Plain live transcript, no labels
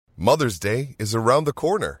Mother's Day is around the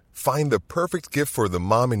corner. Find the perfect gift for the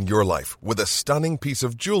mom in your life with a stunning piece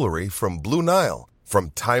of jewelry from Blue Nile.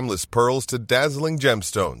 From timeless pearls to dazzling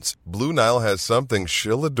gemstones, Blue Nile has something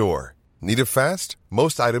she'll adore. Need it fast?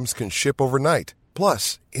 Most items can ship overnight.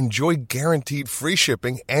 Plus, enjoy guaranteed free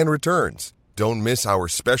shipping and returns. Don't miss our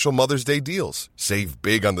special Mother's Day deals. Save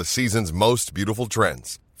big on the season's most beautiful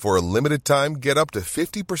trends. For a limited time, get up to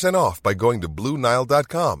 50% off by going to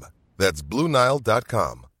BlueNile.com. That's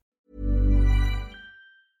BlueNile.com.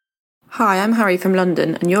 Hi, I'm Harry from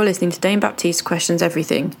London, and you're listening to Dane Baptiste Questions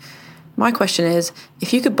Everything. My question is,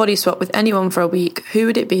 if you could body swap with anyone for a week, who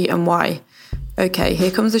would it be and why? Okay,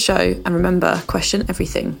 here comes the show, and remember, question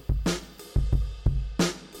everything.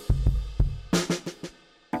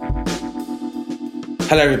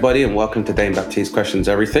 Hello everybody and welcome to Dane Baptiste Questions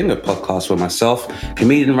Everything, a podcast with myself,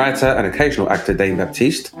 comedian, writer and occasional actor Dane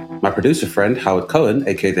Baptiste, my producer friend Howard Cohen,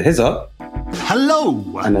 aka The Hizzer.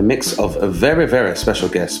 Hello! And a mix of a very, very special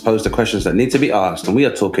guests pose the questions that need to be asked, and we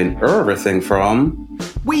are talking everything from...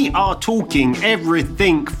 We are talking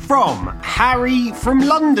everything from Harry from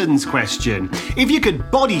London's question. If you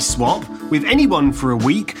could body swap with anyone for a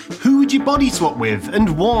week, who would you body swap with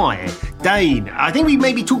and why? Dane, I think we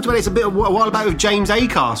maybe talked about this a while back with James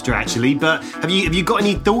Acaster actually, but have you got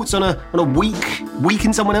any thoughts on a week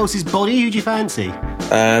in someone else's body? Who'd you fancy?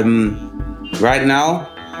 Right now,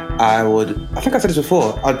 I think I said this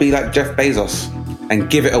before, I'd be like Jeff Bezos and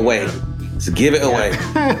give it away. So give it away.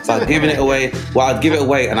 So I'd giving it away. Well, I'd give it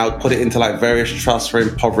away and I would put it into like various trusts for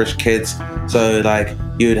impoverished kids. So like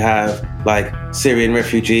you'd have like Syrian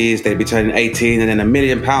refugees, they'd be turning 18 and then £1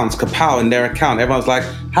 million kapow in their account. Everyone's like,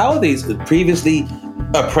 how are these previously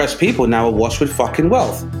oppressed people now awash with fucking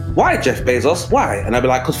wealth? Why, Jeff Bezos? Why? And I'd be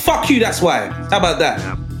like, 'cause fuck you, that's why. How about that?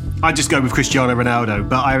 Yeah. I'd just go with Cristiano Ronaldo,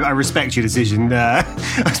 but I respect your decision. I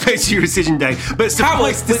respect your decision, Dave. But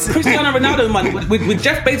with Cristiano Ronaldo money, with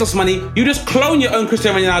Jeff Bezos money, you just clone your own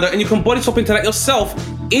Cristiano Ronaldo and you can body swap into that yourself,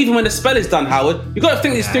 even when the spell is done, Howard. You've got to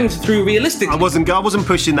think these things through realistically. I wasn't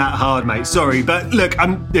pushing that hard, mate. Sorry, but look,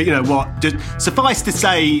 you know what? Just suffice to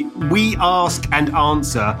say, we ask and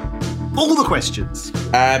answer all the questions.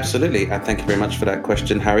 Absolutely, and thank you very much for that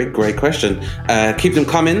question, Harry. Great question. Keep them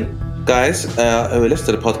coming, guys, who listen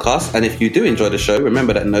to the podcast. And if you do enjoy the show,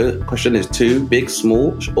 remember that no question is too big,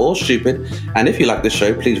 small, or stupid. And if you like this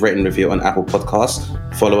show, please rate and review on Apple Podcasts.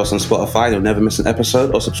 Follow us on Spotify, you'll never miss an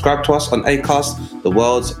episode. Or subscribe to us on Acast, the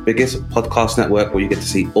world's biggest podcast network, where you get to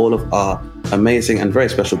see all of our amazing and very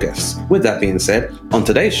special guests. With that being said, on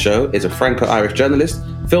today's show is a Franco-Irish journalist,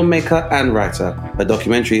 filmmaker and writer. Her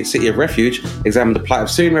documentary, City of Refuge, examined the plight of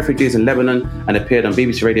Syrian refugees in Lebanon and appeared on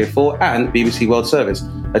BBC Radio 4 and BBC World Service.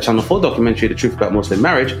 Her Channel 4 documentary, The Truth About Muslim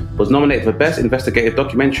Marriage, was nominated for Best Investigative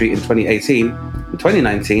Documentary in 2018. In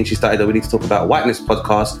 2019, she started the We Need to Talk About Whiteness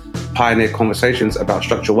podcast, pioneered conversations about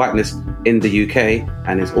structural whiteness in the UK,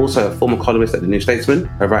 and is also a former columnist at The New Statesman.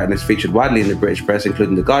 Her writing is featured widely in the British press,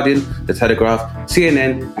 including The Guardian, The Telegraph,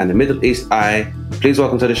 CNN, and the Middle East Eye. Please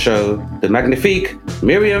welcome to the show, the magnifique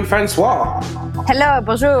Myriam Francois. Hello,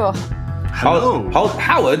 bonjour. Hello.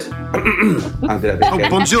 Howard. I'll do that bit again.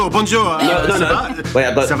 Bonjour. No. Wait,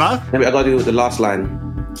 I got to do the last line.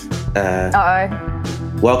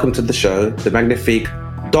 Welcome to the show, the magnifique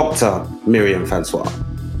Dr. Myriam Francois.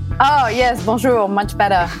 Oh, yes, bonjour, much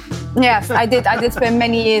better. Yes, I did spend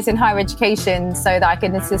many years in higher education so that I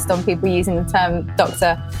can insist on people using the term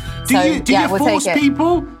doctor.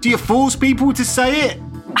 Do you force people to say it?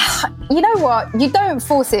 You know what? You don't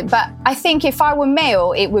force it, but I think if I were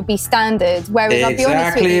male, it would be standard. Whereas I'll be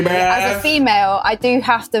honest with you, as a female, I do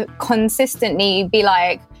have to consistently be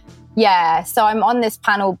like, yeah, so I'm on this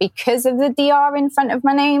panel because of the DR in front of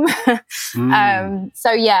my name.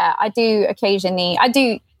 So yeah, I do occasionally. I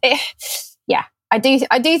do think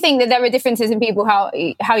that there are differences in people how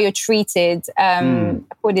you're treated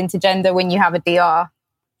according to gender when you have a DR.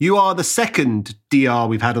 You are the second DR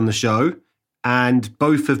we've had on the show, and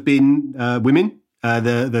both have been women.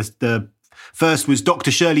 The first was Dr.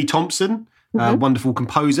 Shirley Thompson, wonderful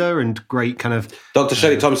composer and great kind of... Dr.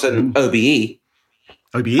 Shirley Thompson, OBE.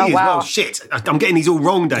 OBE as well. Shit, I'm getting these all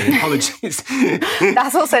wrong, Dave. Apologies.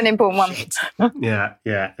 That's also an important one. Yeah,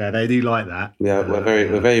 they do like that. Yeah,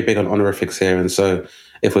 we're very big on honorifics here, and so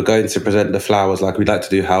if we're going to present the flowers like we'd like to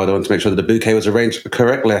do, Howard, I want to make sure that the bouquet was arranged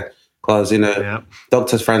correctly. Because,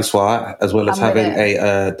 Dr. Francois, as well as having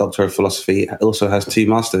a Doctor of Philosophy, also has 2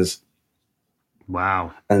 masters.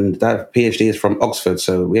 Wow. And that PhD is from Oxford,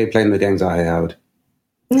 so we ain't playing the games out here, Howard.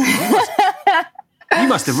 You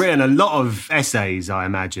must have written a lot of essays, I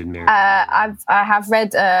imagine, Miriam. I have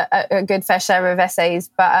read a good fair share of essays,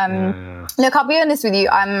 but look, I'll be honest with you.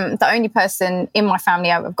 I'm the only person in my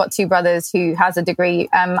family. I've got 2 brothers who has a degree,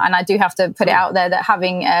 and I do have to put it out there that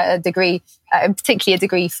having a degree, particularly a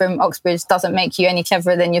degree from Oxbridge, doesn't make you any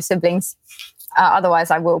cleverer than your siblings.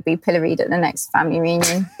 Otherwise, I will be pilloried at the next family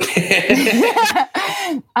reunion.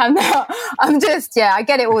 I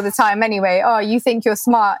get it all the time anyway. Oh, you think you're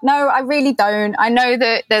smart? No, I really don't. I know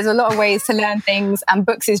that there's a lot of ways to learn things, and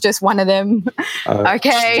books is just one of them.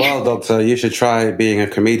 Okay. Well, Doctor, you should try being a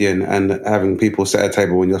comedian and having people sit at a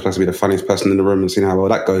table when you're supposed to be the funniest person in the room and seeing how well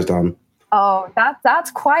that goes down. Oh, that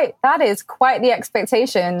is quite the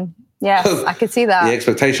expectation. Yes, I could see that. The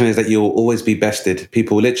expectation is that you'll always be bested.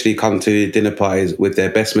 People literally come to dinner parties with their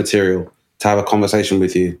best material to have a conversation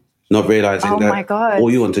with you, not realizing that all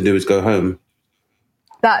you want to do is go home.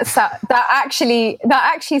 That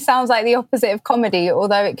actually sounds like the opposite of comedy,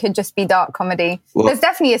 although it could just be dark comedy. Well, there's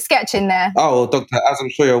definitely a sketch in there. Oh, well, Doctor, as I'm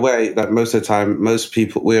sure you're aware, that most of the time, most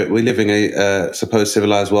people, we live in a supposed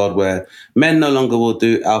civilized world where men no longer will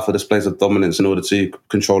do alpha displays of dominance in order to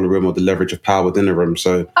control a room or the leverage of power within a room.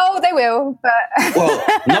 So, they will, but well,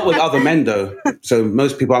 not with other men though. So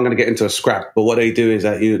most people aren't going to get into a scrap. But what they do is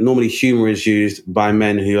that normally humor is used by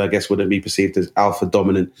men who I guess wouldn't be perceived as alpha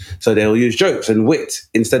dominant. So they'll use jokes and wit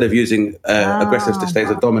instead of using aggressive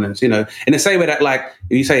displays of dominance, in the same way that, like,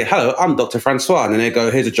 you say, hello, I'm Dr. Francois, and then they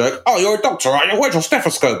go, here's a joke. Oh, you're a doctor, are you? Where's your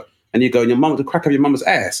stethoscope? And you go, your mum, the crack of your mum's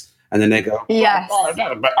ass. And then they go, yes. Oh,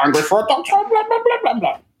 that's a bit angry for a doctor, blah, blah, blah, blah,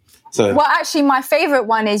 blah. So, well, actually, my favourite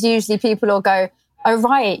one is usually people will go, oh,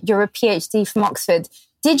 right, you're a PhD from Oxford.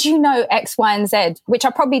 Did you know X, Y, and Z? Which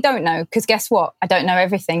I probably don't know, because guess what? I don't know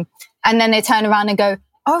everything. And then they turn around and go,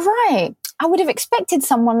 oh, right, I would have expected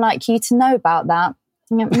someone like you to know about that.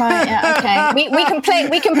 Right, yeah, okay. We can play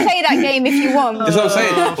that game if you want. That's what I'm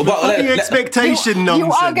saying. The expectation nonsense.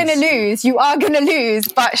 You are going to lose,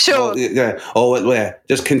 but sure.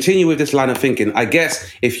 Just continue with this line of thinking. I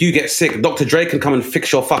guess if you get sick, Dr. Dre can come and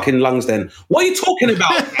fix your fucking lungs then. What are you talking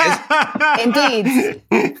about?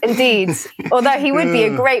 Indeed. Although he would be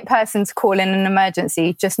a great person to call in an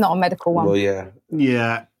emergency, just not a medical one. Well, yeah.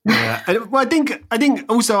 Yeah. Well, I think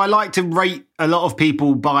also I like to rate a lot of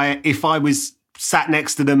people by if I was sat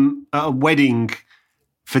next to them at a wedding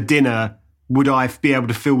for dinner, would I be able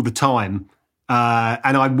to fill the time?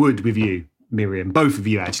 And I would with you, Miriam, both of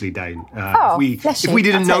you actually, Dane. If we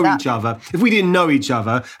didn't know each other,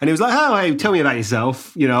 and it was like, oh, hey, tell me about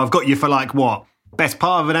yourself. I've got you for best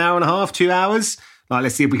part of an hour and a half, 2 hours. Like,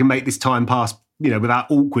 let's see if we can make this time pass, without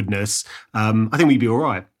awkwardness. I think we'd be all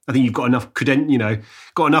right. I think you've got enough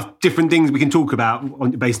got enough different things we can talk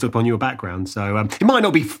about based upon your background. So it might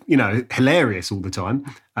not be, hilarious all the time,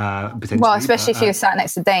 potentially. Well, especially if you were sat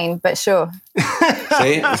next to Dane, but sure.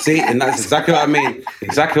 See, and that's exactly what I mean.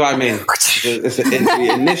 It's the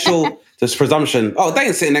initial presumption. Oh,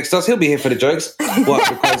 Dane's sitting next to us. He'll be here for the jokes. What?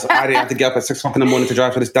 Because I didn't have to get up at 6 o'clock in the morning to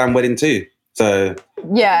drive for this damn wedding too. So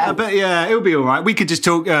yeah, but yeah, it'll be all right. We could just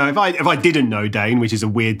talk. If I didn't know Dane, which is a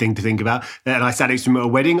weird thing to think about, and I sat next to him at a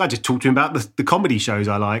wedding, I just talked to him about the comedy shows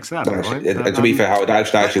I like. So that'd be all right. To be fair, Howard,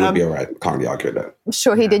 that actually would be all right. Can't really argue with that. I'm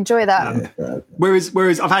sure he'd enjoy that.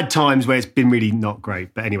 Whereas I've had times where it's been really not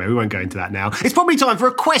great. But anyway, we won't go into that now. It's probably time for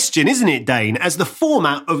a question, isn't it, Dane? As the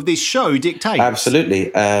format of this show dictates.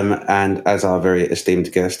 Absolutely. And as our very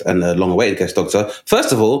esteemed guest and long-awaited guest, Doctor,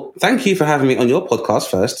 first of all, thank you for having me on your podcast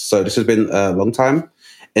first. So this has been a long time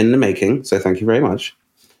in the making, so thank you very much.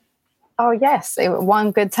 Oh yes,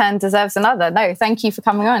 one good turn deserves another. No, thank you for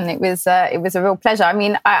coming on. It was a real pleasure. I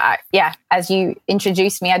mean, I as you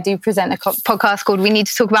introduced me, I do present a podcast called We Need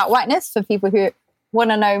to Talk About Whiteness for people who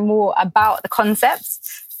want to know more about the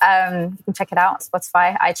concepts. You can check it out,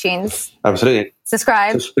 Spotify, iTunes. Absolutely.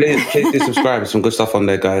 Subscribe. Please do subscribe. There's some good stuff on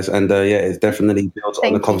there, guys. And it's definitely built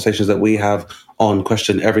on the conversations that we have on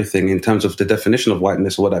Question Everything in terms of the definition of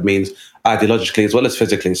whiteness or what that means ideologically as well as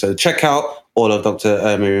physically. So check out all of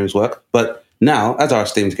Dr. Miriam's work. But now, as our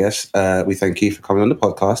esteemed guest, we thank you for coming on the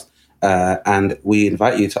podcast. And we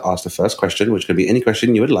invite you to ask the first question, which could be any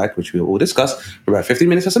question you would like, which we will all discuss for about 15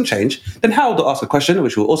 minutes or some change. Then Howard will ask a question,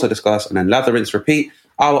 which we'll also discuss, and then lather, rinse, repeat.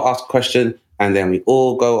 I will ask a question, and then we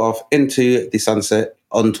all go off into the sunset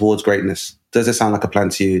on towards greatness. Does it sound like a plan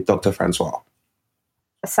to you, Dr. Francois?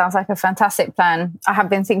 It sounds like a fantastic plan. I have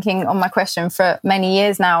been thinking on my question for many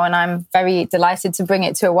years now, and I'm very delighted to bring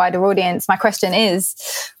it to a wider audience. My question is,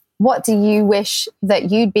 what do you wish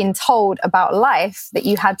that you'd been told about life that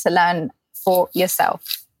you had to learn for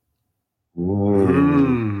yourself?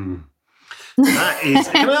 That is.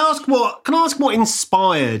 Can I ask what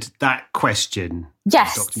inspired that question?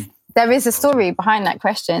 Yes. There is a story behind that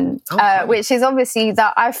question, which is obviously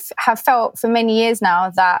that I have felt for many years now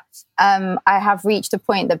that I have reached a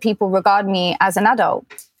point that people regard me as an adult.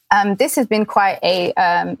 This has been quite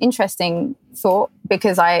a interesting thought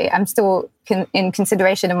because I am still in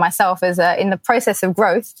consideration of myself as in the process of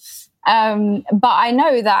growth. But I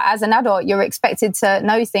know that as an adult, you're expected to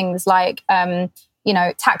know things like,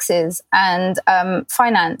 taxes and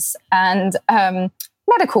finance and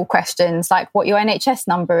medical questions like what your NHS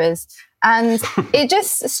number is. And it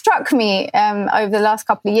just struck me over the last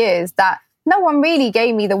couple of years that no one really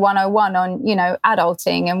gave me the 101 on,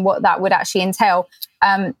 adulting and what that would actually entail.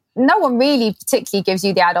 No one really particularly gives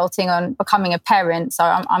you the adulting on becoming a parent. So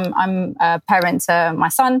I'm a parent to my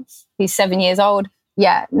son, who's 7 years old.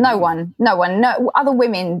 Yeah, no one. Other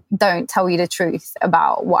women don't tell you the truth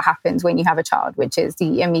about what happens when you have a child, which is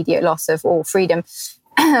the immediate loss of all freedom.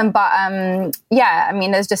 But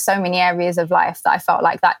there's just so many areas of life that I felt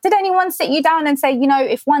like that. Did anyone sit you down and say,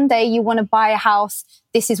 if one day you want to buy a house,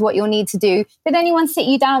 this is what you'll need to do? Did anyone sit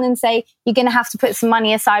you down and say, you're going to have to put some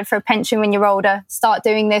money aside for a pension when you're older, start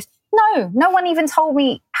doing this? No one even told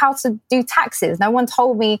me how to do taxes. No one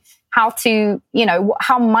told me how to,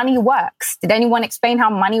 how money works. Did anyone explain how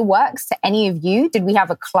money works to any of you? Did we have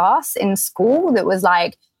a class in school that was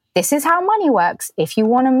like, this is how money works if you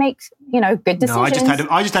want to make, good decisions? No,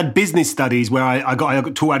 I just had business studies where I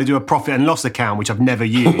got taught how to do a profit and loss account, which I've never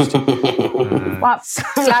used. Well,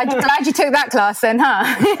 glad you took that class then, huh?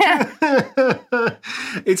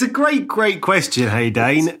 It's a great question, hey,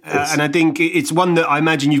 Dane. And I think it's one that I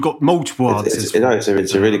imagine you've got multiple answers.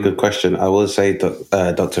 It's a really good question. I will say,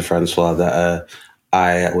 Dr. Francois, that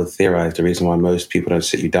I would theorize the reason why most people don't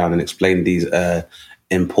sit you down and explain these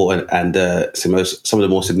important and some of the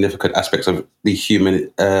more significant aspects of the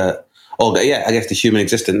human, the human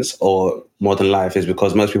existence or modern life is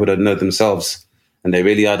because most people don't know themselves and they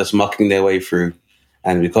really are just mucking their way through.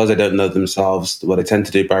 And because they don't know themselves, what they tend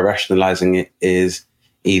to do by rationalizing it is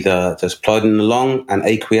either just plodding along and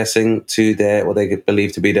acquiescing to what they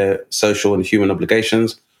believe to be their social and human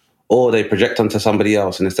obligations, or they project onto somebody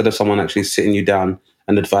else. And instead of someone actually sitting you down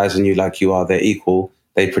and advising you like you are their equal,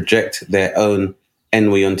 they project their own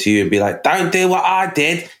envy onto you and be like, don't do what I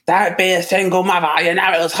did, don't be a single mother, it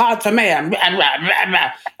was hard for me. And they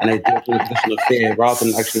do it from a position of fear rather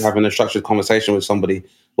than actually having a structured conversation with somebody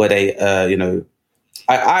where they,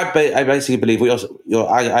 I basically believe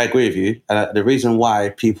I agree with you. And the reason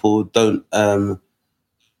why people don't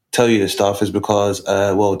tell you this stuff is because,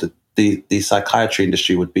 the psychiatry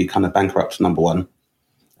industry would be kind of bankrupt, number one,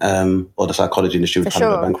 or the psychology industry would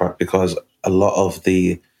go bankrupt because a lot of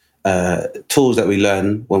the tools that we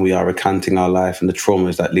learn when we are recounting our life and the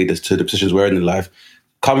traumas that lead us to the positions we're in life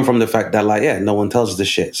come from the fact that, no one tells us this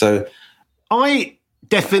shit. So I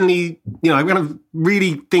definitely, I'm going to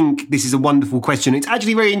really think this is a wonderful question. It's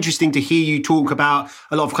actually very interesting to hear you talk about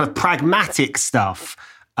a lot of kind of pragmatic stuff,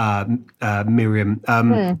 Miriam,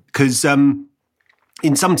 because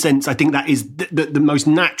in some sense, I think that is the most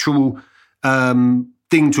natural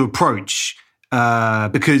thing to approach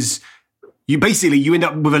because you end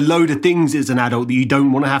up with a load of things as an adult that you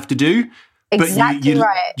don't want to have to do. Exactly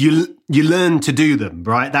right. You learn to do them,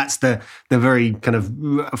 right? That's the very kind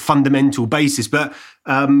of fundamental basis. But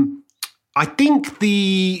I think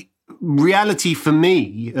the reality for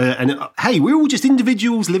me, hey, we're all just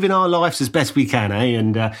individuals living our lives as best we can,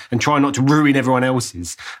 and try not to ruin everyone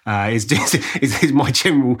else's. Is my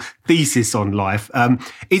general thesis on life.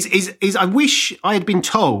 Is I wish I had been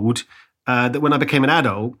told that when I became an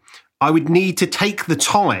adult, I would need to take the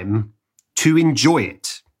time to enjoy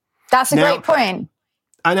it. That's a great point.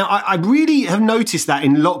 And I really have noticed that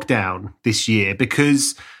in lockdown this year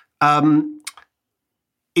because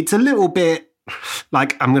it's a little bit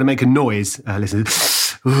like I'm going to make a noise. Listen.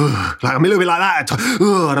 Like I'm a little bit like that,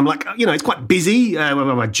 and I'm like, it's quite busy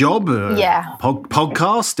with my job,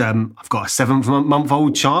 podcast. I've got a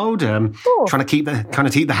 7-month-old child. Trying to keep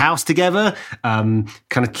the house together. Kind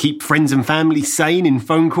of keep friends and family sane in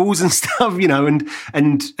phone calls and stuff.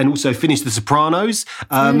 And also finish The Sopranos.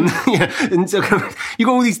 And so you've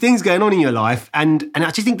got all these things going on in your life, and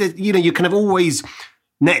I just think that you kind of always.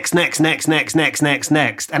 Next. And actually,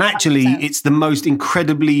 100%. It's the most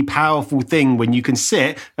incredibly powerful thing when you can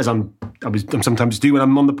sit, as I sometimes do when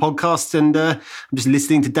I'm on the podcast and I'm just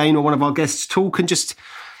listening to Dane or one of our guests talk and just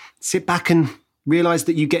sit back and realise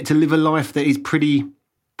that you get to live a life that is pretty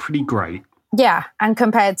great. Yeah, and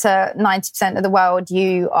compared to 90% of the world,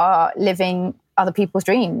 you are living other people's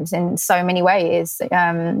dreams in so many ways,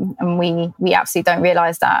 and we absolutely don't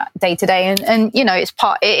realise that day to day. And it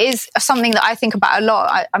is something that I think about a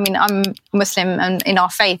lot. I mean, I'm Muslim, and in our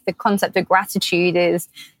faith, the concept of gratitude is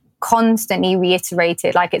constantly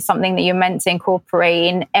reiterated, like it's something that you're meant to incorporate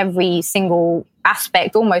in every single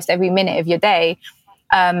aspect, almost every minute of your day.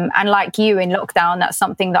 And like you in lockdown, that's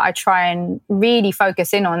something that I try and really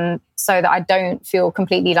focus in on so that I don't feel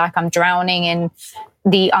completely like I'm drowning in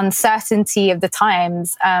the uncertainty of the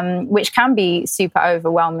times, which can be super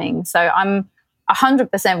overwhelming. So I'm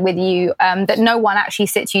 100% with you, that no one actually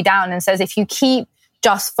sits you down and says, if you keep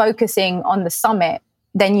just focusing on the summit,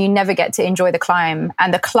 then you never get to enjoy the climb.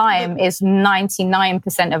 And the climb is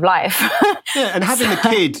 99% of life. Yeah, and having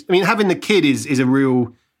the kid is a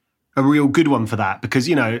real good one for that, because,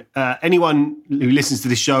 you know, anyone who listens to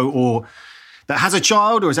this show or that has a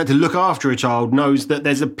child or has had to look after a child knows that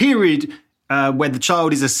there's a period where the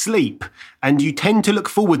child is asleep, and you tend to look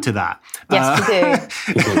forward to that. Yes,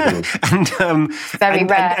 we do. Very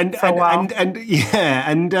rare for a while.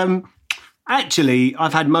 Actually,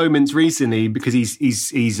 I've had moments recently because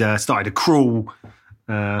he's started to crawl,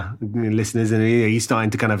 listeners, and he's starting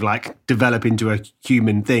to kind of like develop into a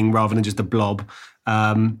human thing rather than just a blob.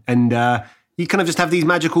 You kind of just have these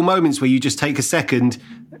magical moments where you just take a second,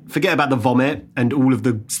 forget about the vomit and all of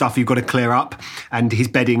the stuff you've got to clear up, and his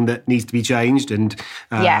bedding that needs to be changed, and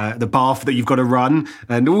the bath that you've got to run,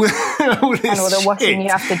 and all this and all the washing you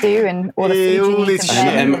have to do, and all the food you need to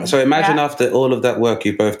blend. So imagine after all of that work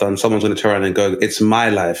you've both done, someone's going to turn around and go, "It's my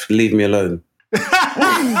life, leave me alone."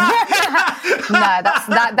 No,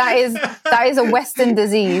 that is a Western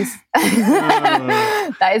disease.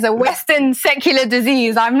 That is a Western secular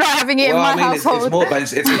disease. I'm not having it in my household. It's more, but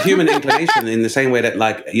it's a human inclination in the same way that,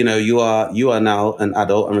 like, you know, you are now an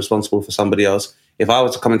adult and responsible for somebody else. If I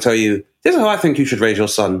was to come and tell you, this is how I think you should raise your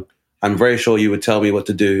son, I'm very sure you would tell me what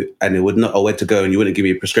to do, and it would not, or where to go, and you wouldn't give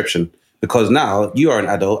me a prescription. Because now you are an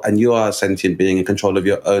adult and you are a sentient being in control of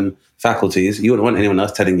your own faculties. You wouldn't want anyone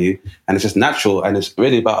else telling you. And it's just natural. And it's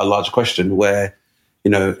really about a large question where,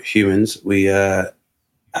 you know, humans, we have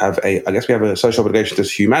a social obligation to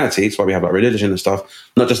humanity. It's why we have like religion and stuff,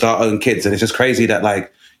 not just our own kids. And it's just crazy that,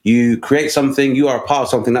 like, you create something, you are a part of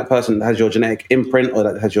something, that person has your genetic imprint or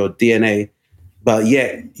that has your DNA, but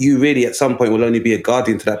yet you really at some point will only be a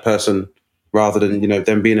guardian to that person rather than, you know,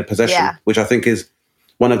 them being a possession, which I think is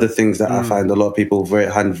one of the things that I find a lot of people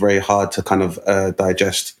find very hard to kind of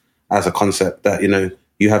digest as a concept, that, you know,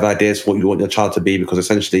 you have ideas for what you want your child to be, because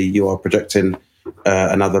essentially you are projecting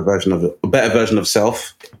a better version of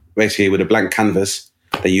self, basically with a blank canvas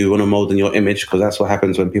that you want to mold in your image, because that's what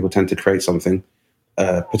happens when people tend to create something,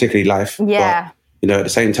 particularly life. Yeah. But, you know, at the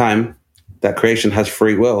same time, that creation has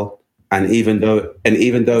free will. And even though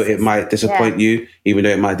it might disappoint you, even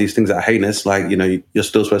though it might do things that are heinous, like, you know, you're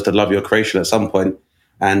still supposed to love your creation at some point.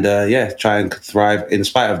 And try and thrive in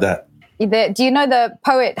spite of that. Do you know the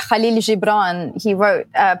poet Khalil Gibran? He wrote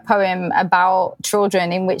a poem about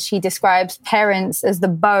children in which he describes parents as the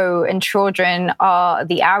bow and children are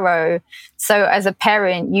the arrow. So as a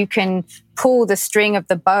parent, you can pull the string of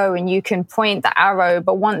the bow and you can point the arrow,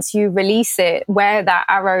 but once you release it, where that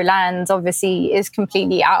arrow lands obviously is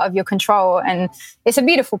completely out of your control. And it's a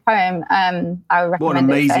beautiful poem. I would recommend it. What an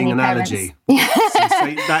amazing analogy.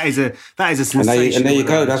 That is a sensation. And there you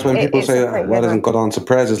go. That's when people say, why doesn't God answer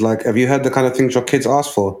prayers? It's like, have you heard the kind of things your kids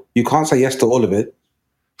ask for? You can't say yes to all of it.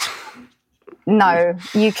 No,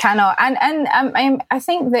 you cannot. And I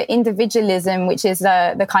think that individualism, which is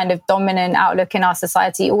the kind of dominant outlook in our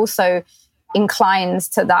society, also inclines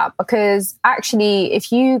to that, because actually,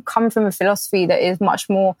 if you come from a philosophy that is much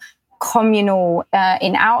more communal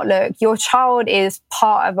in outlook, your child is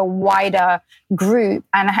part of a wider group,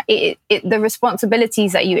 and the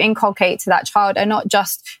responsibilities that you inculcate to that child are not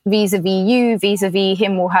just vis-a-vis you, vis-a-vis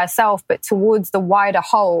him or herself, but towards the wider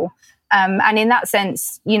whole. And in that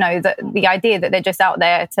sense, you know, the idea that they're just out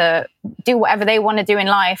there to do whatever they want to do in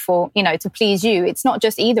life, or, you know, to please you, it's not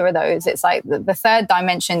just either of those. It's like the third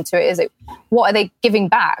dimension to it is, what are they giving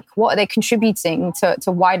back? What are they contributing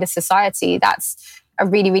to wider society? That's a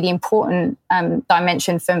really, really important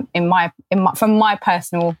dimension from my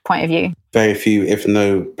personal point of view. Very few, if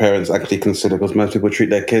no, parents actually consider, because most people treat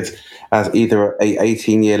their kids as either a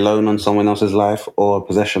 18-year loan on someone else's life or a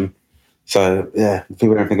possession. So, yeah,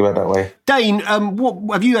 people don't think about it that way. Dane,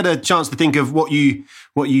 what have you had a chance to think of what you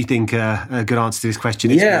think a good answer to this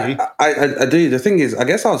question is? Yeah, I do. The thing is, I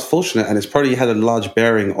guess I was fortunate, and it's probably had a large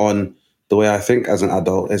bearing on the way I think as an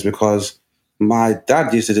adult, is because my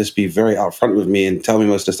dad used to just be very upfront with me and tell me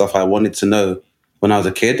most of the stuff I wanted to know when I was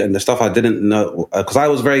a kid, and the stuff I didn't know, because I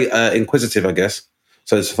was very inquisitive, I guess.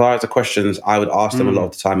 So as far as the questions, I would ask them a lot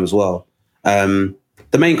of the time as well. The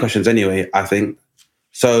main questions anyway, I think.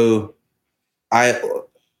 So I'd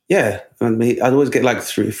always get like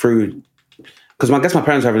through because I guess my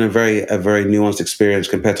parents are having a very nuanced experience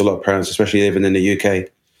compared to a lot of parents, especially living in the UK.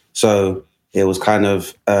 So it was kind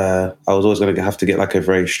of, I was always going to have to get like a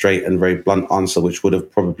very straight and very blunt answer, which would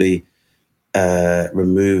have probably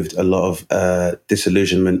removed a lot of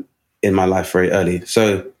disillusionment in my life very early.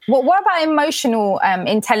 So, well, what about emotional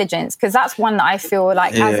intelligence? Because that's one that I feel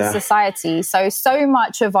like as a society, so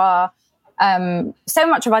much of our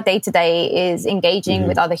day-to-day is engaging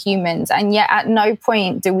with other humans, and yet at no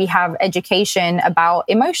point do we have education about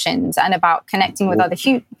emotions and about connecting with other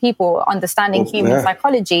people, understanding human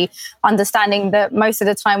psychology, understanding that most of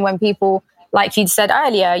the time when people, like you said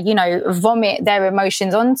earlier, vomit their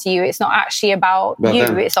emotions onto you, it's not actually about you.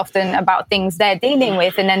 It's often about things they're dealing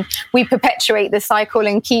with. And then we perpetuate the cycle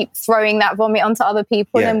and keep throwing that vomit onto other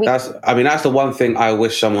people. Yeah, and that's the one thing I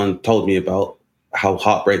wish someone told me about how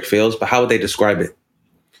heartbreak feels, but how would they describe it?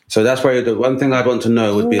 So that's where the one thing I'd want to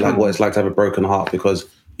know would be like what it's like to have a broken heart, because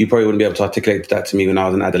you probably wouldn't be able to articulate that to me when I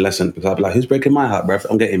was an adolescent, because I'd be like, who's breaking my heart, bruv?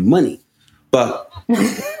 I'm getting money. But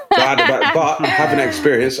having an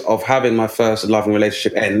experience of having my first loving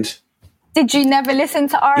relationship end. Did you never listen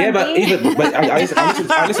to R&B? Yeah, but I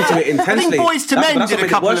listened to it intensely. I think Boyz II Men did a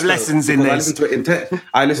couple of lessons in this.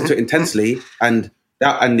 I listened to it intensely, and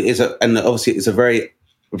obviously it's a very,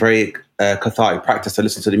 very cathartic practice to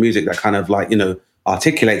listen to the music that kind of like,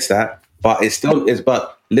 articulates that. But it still is.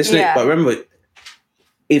 But listening. Yeah. But remember,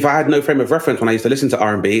 if I had no frame of reference when I used to listen to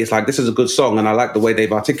R&B, it's like, this is a good song and I like the way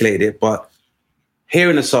they've articulated it, but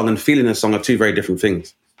hearing a song and feeling a song are two very different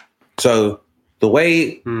things. So the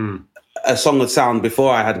way a song would sound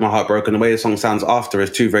before I had my heart broken, the way a song sounds after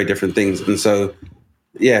is two very different things. And so,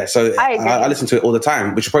 I listen to it all the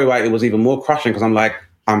time, which is probably why it was even more crushing, because I'm like,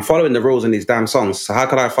 I'm following the rules in these damn songs, so how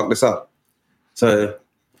could I fuck this up? So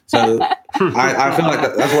I feel like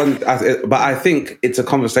that's one, but I think it's a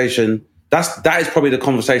conversation, that is probably the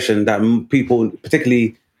conversation that people,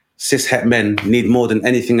 particularly cis-het men, need more than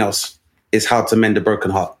anything else, is how to mend a broken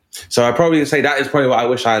heart. So I probably say that is probably what I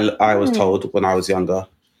wish I was told when I was younger,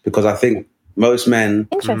 because I think most men,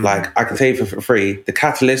 like I can tell you for free, the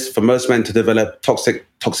catalyst for most men to develop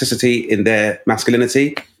toxicity in their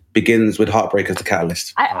masculinity begins with heartbreak as the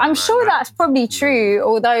catalyst. I'm sure that's probably true,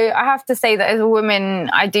 although I have to say that as a woman,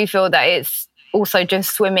 I do feel that it's also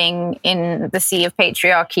just swimming in the sea of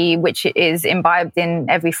patriarchy, which is imbibed in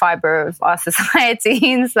every fibre of our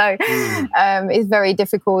society. And so it's very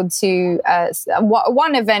difficult to...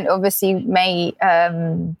 one event obviously may,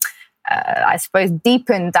 I suppose,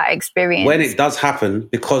 deepen that experience. When it does happen,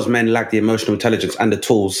 because men lack the emotional intelligence and the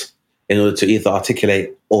tools in order to either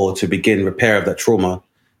articulate or to begin repair of that trauma,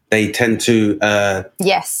 they tend to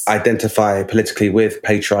identify politically with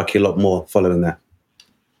patriarchy a lot more following that.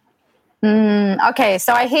 Okay,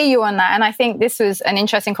 so I hear you on that. And I think this was an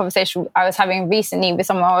interesting conversation I was having recently with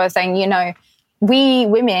someone. I was saying, we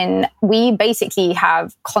women, we basically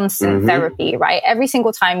have constant therapy, right? Every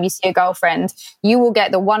single time you see a girlfriend, you will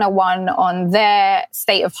get the 101 on their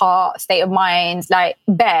state of heart, state of mind, like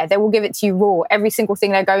bare. They will give it to you raw. Every single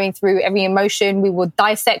thing they're going through, every emotion, we will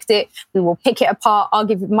dissect it. We will pick it apart. I'll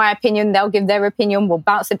give my opinion. They'll give their opinion. We'll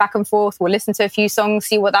bounce it back and forth. We'll listen to a few songs,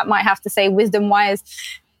 see what that might have to say wisdom-wise.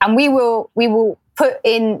 And we will put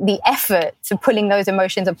in the effort to pulling those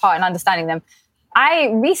emotions apart and understanding them. I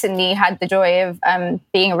recently had the joy of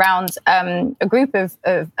being around a group of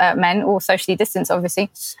men, all socially distanced, obviously,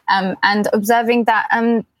 and observing that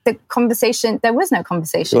the conversation, there was no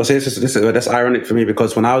conversation. Well, see, that's ironic for me,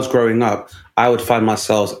 because when I was growing up, I would find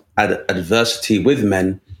myself at adversity with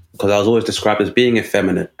men, because I was always described as being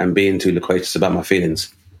effeminate and being too loquacious about my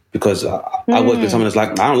feelings, because I've always been someone that's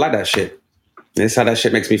like, I don't like that shit. This is how that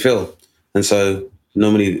shit makes me feel. And so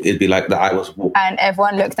normally it'd be like that I was... And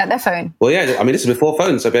everyone looked at their phone. Well, yeah, I mean, this is before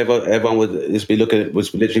phones, so everyone would just be looking,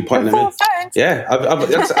 was literally pointing before at me. Phones? Yeah.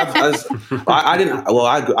 I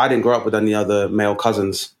didn't grow up with any other male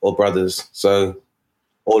cousins or brothers, so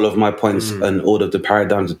all of my points and all of the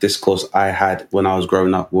paradigms of discourse I had when I was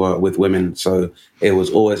growing up were with women, so it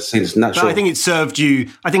was always seen as natural. But I think it served you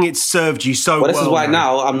so well. Well, this is why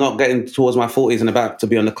now I'm not getting towards my 40s and about to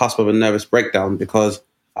be on the cusp of a nervous breakdown, because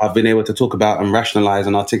I've been able to talk about and rationalize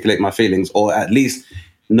and articulate my feelings, or at least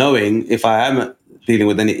knowing if I am dealing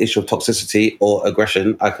with any issue of toxicity or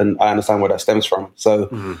aggression, I understand where that stems from.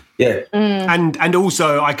 So, yeah. And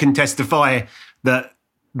also I can testify that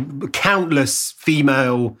countless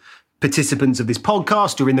female participants of this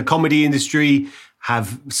podcast or in the comedy industry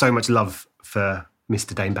have so much love for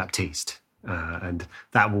Mr. Dane Baptiste. And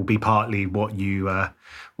that will be partly what your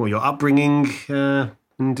upbringing...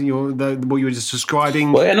 and what you were just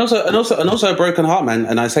describing. Well, and also a broken heart, man.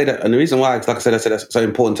 And I say that, and the reason why, like I said, that's so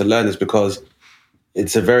important to learn is because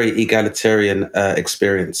it's a very egalitarian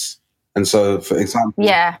experience. And so, for example,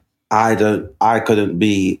 I couldn't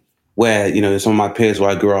be where, you know, some of my peers where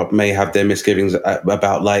I grew up may have their misgivings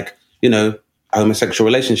about, like, you know, homosexual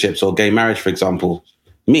relationships or gay marriage, for example.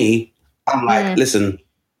 Me, I'm like, listen,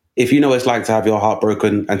 if you know what it's like to have your heart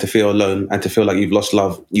broken and to feel alone and to feel like you've lost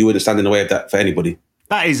love, you wouldn't stand in the way of that for anybody.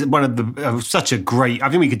 That is one of the such a great. I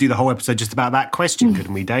think we could do the whole episode just about that question,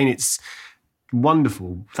 couldn't we, Dane? It's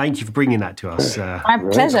wonderful. Thank you for bringing that to us. My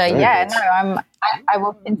pleasure. I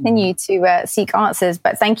will continue to seek answers,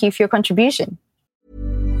 but thank you for your contribution.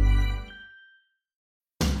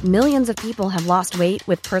 Millions of people have lost weight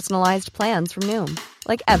with personalized plans from Noom,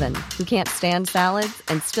 like Evan, who can't stand salads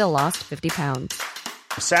and still lost 50 pounds.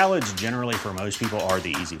 Salads generally for most people are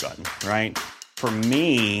the easy button, right? For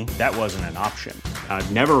me, that wasn't an option. I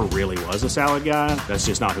never really was a salad guy. That's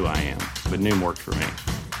just not who I am. But Noom worked for me.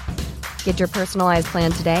 Get your personalized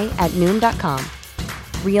plan today at Noom.com.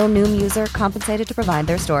 Real Noom user compensated to provide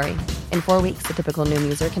their story. In 4 weeks, the typical Noom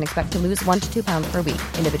user can expect to lose 1 to 2 pounds per week.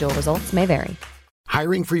 Individual results may vary.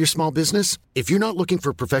 Hiring for your small business? If you're not looking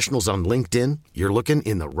for professionals on LinkedIn, you're looking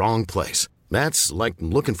in the wrong place. That's like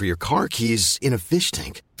looking for your car keys in a fish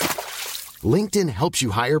tank. LinkedIn helps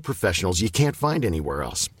you hire professionals you can't find anywhere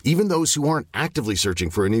else, even those who aren't actively searching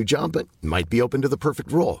for a new job but might be open to the perfect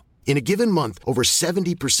role. In a given month, over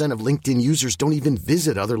 70% of LinkedIn users don't even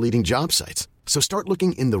visit other leading job sites. So start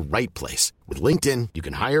looking in the right place. With LinkedIn, you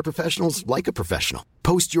can hire professionals like a professional.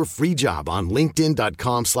 Post your free job on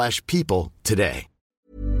linkedin.com/people today.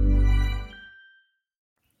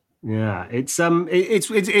 Yeah, it's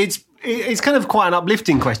kind of quite an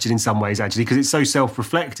uplifting question in some ways, actually, because it's so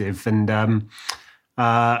self-reflective, and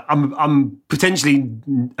I'm potentially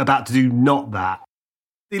about to do not that.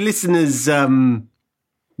 The listeners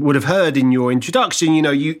would have heard in your introduction, you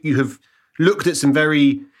know, you have looked at some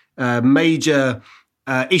very major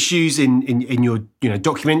issues in your, you know,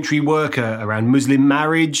 documentary work around Muslim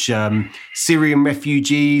marriage, Syrian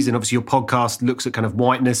refugees, and obviously your podcast looks at kind of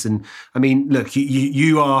whiteness. And I mean, look,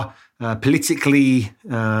 you are politically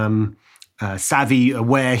savvy,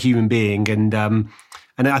 aware human being, and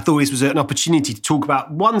I thought this was an opportunity to talk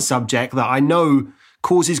about one subject that I know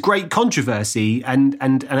causes great controversy, and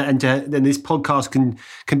this podcast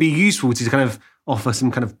can be useful to kind of offer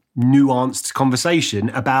some kind of nuanced conversation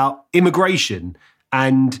about immigration.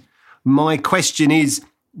 And my question is,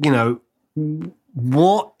 you know,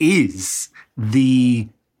 what is the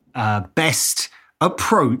best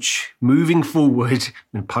approach moving forward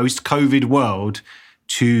in a post-COVID world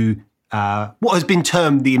to what has been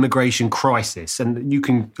termed the immigration crisis? And you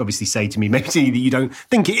can obviously say to me, maybe that you don't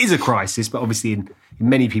think it is a crisis, but obviously in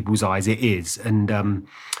many people's eyes it is. And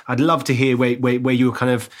I'd love to hear where your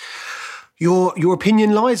kind of your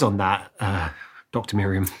opinion lies on that. Dr.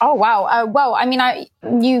 Miriam. Oh, wow. Well, I mean,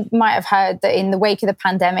 you might have heard that in the wake of the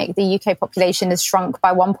pandemic, the UK population has shrunk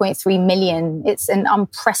by 1.3 million. It's an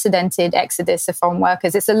unprecedented exodus of foreign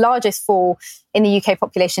workers. It's the largest fall in the UK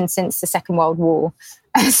population since the Second World War.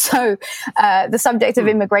 So the subject of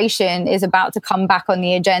immigration is about to come back on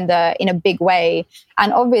the agenda in a big way.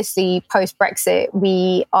 And obviously, post-Brexit,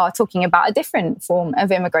 we are talking about a different form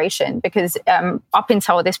of immigration because up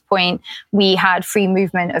until this point, we had free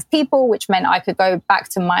movement of people, which meant I could go back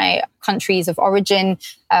to my countries of origin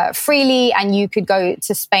freely, and you could go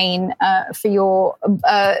to Spain for your,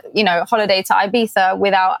 holiday to Ibiza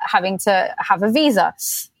without having to have a visa.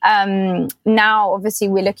 Now, obviously,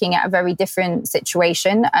 we're looking at a very different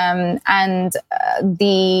situation, and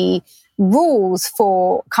the rules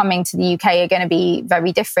for coming to the UK are going to be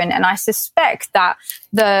very different. And I suspect that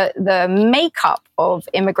the makeup of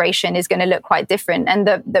immigration is going to look quite different. And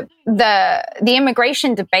the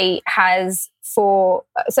immigration debate has so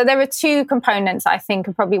there are two components I think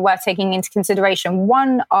are probably worth taking into consideration.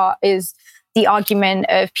 One is the argument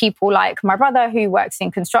of people like my brother who works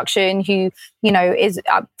in construction, who, you know, is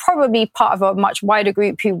probably part of a much wider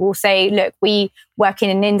group who will say, look, we work in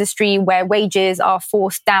an industry where wages are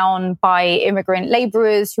forced down by immigrant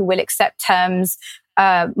laborers who will accept terms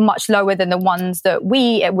much lower than the ones that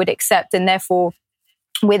we would accept. And therefore,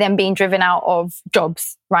 we're then being driven out of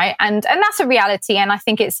jobs, right? And that's a reality. And I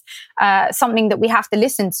think it's something that we have to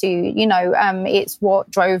listen to. You know, it's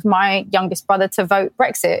what drove my youngest brother to vote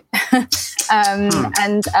Brexit.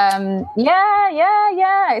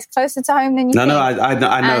 It's closer to home than you think. No,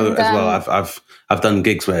 I know as well. I've done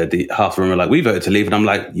gigs where half of them are like, we voted to leave. And I'm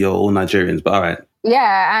like, you're all Nigerians, but all right.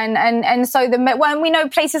 Yeah, and so when we know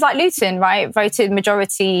places like Luton, right, voted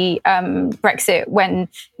majority Brexit, when,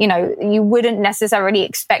 you know, you wouldn't necessarily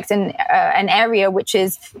expect an area which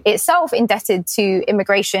is itself indebted to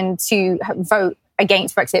immigration to vote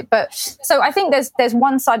against Brexit. But so I think there's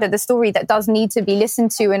one side of the story that does need to be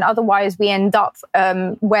listened to, and otherwise we end up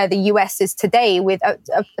where the US is today, with a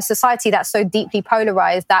society that's so deeply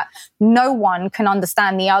polarized that no one can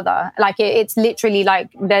understand the other. Like it's literally like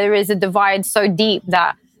there is a divide so deep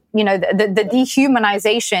that, you know, the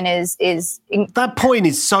dehumanization is that point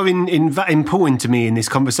is so important to me in this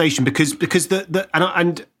conversation because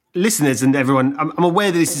and listeners and everyone, I'm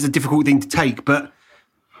aware that this is a difficult thing to take, but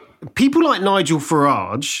people like Nigel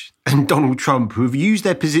Farage and Donald Trump, who have used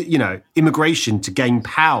their immigration to gain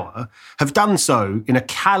power, have done so in a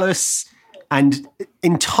callous and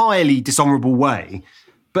entirely dishonourable way.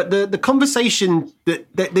 But the conversation that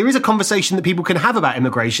there is a conversation that people can have about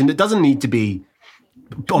immigration that doesn't need to be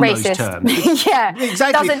on racist. Those terms. Yeah,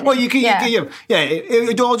 exactly. Well, you can,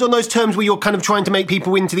 on those terms where you're kind of trying to make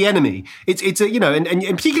people into the enemy. It's a, and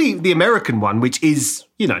particularly the American one, which is,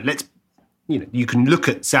 you can look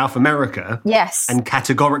at South America, yes, and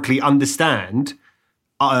categorically understand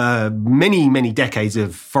many, many decades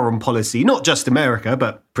of foreign policy, not just America,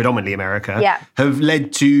 but predominantly America, have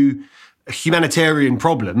led to humanitarian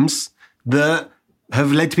problems that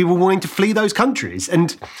have led to people wanting to flee those countries.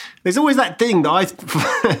 And there's always that thing that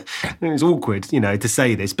it's awkward, to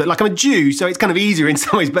say this, but like I'm a Jew, so it's kind of easier in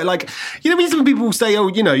some ways. But like, when some people say, oh,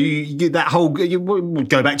 you that whole you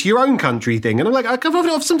go back to your own country thing. And I'm like,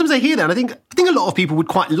 sometimes I hear that and I think a lot of people would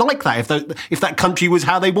quite like that if that country was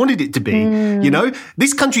how they wanted it to be.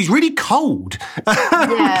 This country's really cold.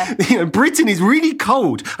 Britain is really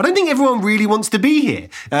cold. I don't think everyone really wants to be here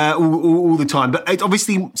all the time. But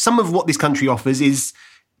obviously some of what this country offers is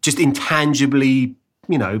just intangibly,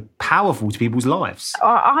 powerful to people's lives.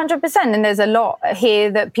 100%. And there's a lot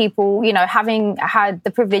here that people, having had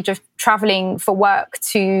the privilege of traveling for work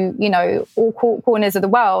to, all corners of the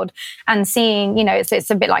world and seeing, it's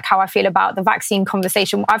a bit like how I feel about the vaccine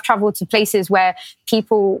conversation. I've traveled to places where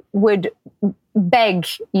people would beg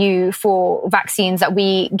you for vaccines that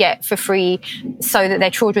we get for free so that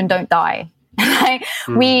their children don't die.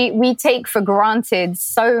 We take for granted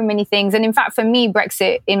so many things, and in fact, for me,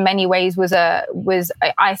 Brexit in many ways was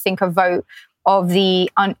I think a vote of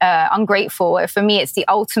the ungrateful. For me, it's the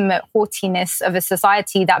ultimate haughtiness of a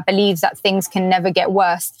society that believes that things can never get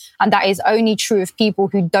worse, and that is only true of people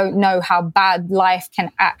who don't know how bad life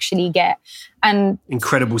can actually get. And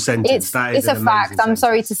incredible sentence. It's a fact. I'm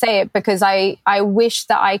sorry to say it because I wish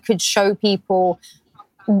that I could show people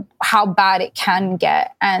how bad it can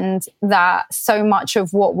get, and that so much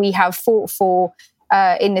of what we have fought for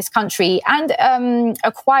in this country and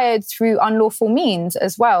acquired through unlawful means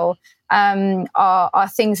as well are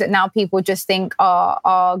things that now people just think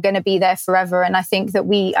are going to be there forever. And I think that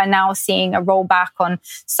we are now seeing a rollback on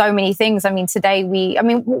so many things. I mean, today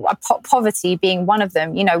poverty being one of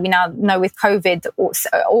them. We now know with COVID,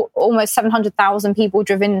 almost 700,000 people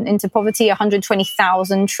driven into poverty,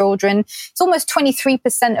 120,000 children. It's almost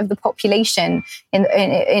 23% of the population in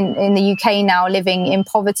the UK now living in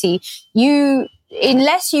poverty.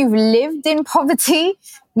 Unless you've lived in poverty,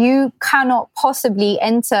 you cannot possibly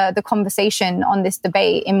enter the conversation on this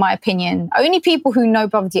debate, in my opinion. Only people who know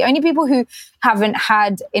poverty, only people who haven't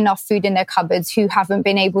had enough food in their cupboards, who haven't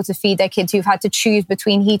been able to feed their kids, who've had to choose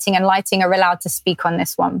between heating and lighting are allowed to speak on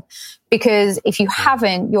this one. Because if you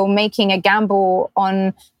haven't, you're making a gamble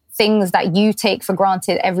on things that you take for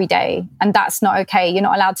granted every day. And that's not okay. You're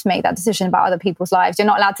not allowed to make that decision about other people's lives. You're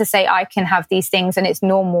not allowed to say, I can have these things and it's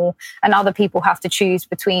normal, and other people have to choose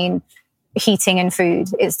between heating and food.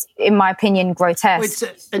 It's, in my opinion, grotesque.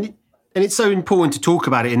 And it's so important to talk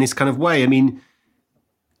about it in this kind of way. I mean,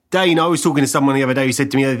 Dane, I was talking to someone the other day who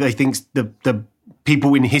said to me they think the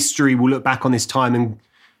people in history will look back on this time and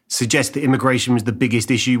suggest that immigration was the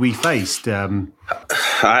biggest issue we faced.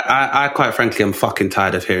 I quite frankly am fucking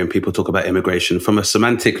tired of hearing people talk about immigration. From a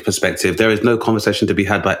semantic perspective, there is no conversation to be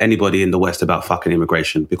had by anybody in the West about fucking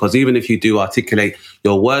immigration. Because even if you do articulate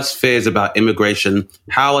your worst fears about immigration,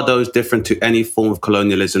 how are those different to any form of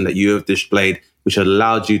colonialism that you have displayed, which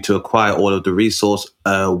allowed you to acquire all of the resource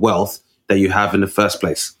wealth that you have in the first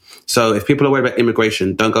place? So if people are worried about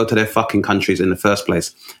immigration, don't go to their fucking countries in the first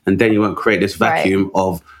place. And then you won't create this vacuum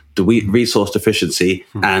of the resource deficiency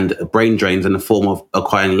and brain drains in the form of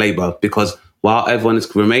acquiring labor. Because while everyone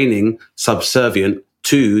is remaining subservient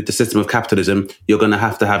to the system of capitalism, you're going to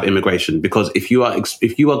have immigration. Because if you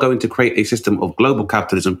are going to create a system of global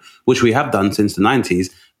capitalism, which we have done since the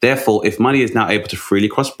 90s, Therefore, if money is now able to freely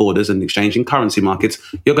cross borders and exchange in currency markets,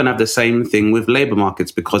 you're going to have the same thing with labor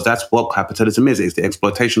markets, because that's what capitalism is. It's the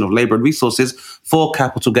exploitation of labor and resources for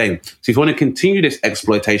capital gain. So if you want to continue this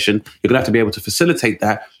exploitation, you're going to have to be able to facilitate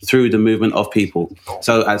that through the movement of people.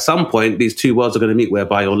 So at some point, these two worlds are going to meet,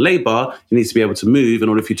 whereby your labor needs to be able to move in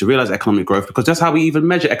order for you to realize economic growth, because that's how we even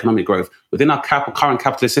measure economic growth. Within our current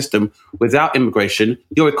capitalist system, without immigration,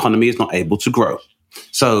 your economy is not able to grow.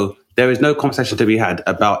 So there is no conversation to be had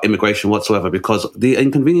about immigration whatsoever, because the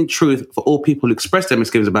inconvenient truth for all people who express their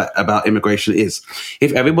misgivings about immigration is,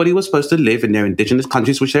 if everybody was supposed to live in their indigenous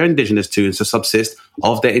countries, which they're indigenous to, and to subsist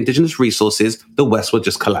of their indigenous resources, the West would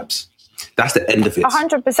just collapse. That's the end of it.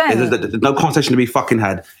 100%. There's no conversation to be fucking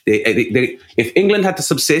had. If England had to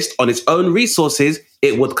subsist on its own resources,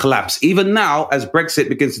 it would collapse. Even now, as Brexit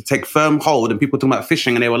begins to take firm hold and people talking about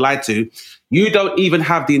fishing and they were lied to, you don't even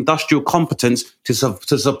have the industrial competence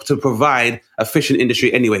to provide a fishing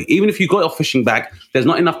industry anyway. Even if you got your fishing back, there's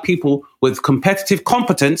not enough people with competitive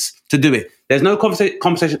competence to do it. There's no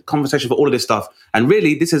conversation for all of this stuff. And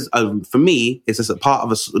really, this is, for me, it's just a part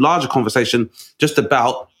of a larger conversation just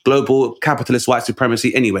about global capitalist white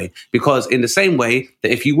supremacy anyway. Because in the same way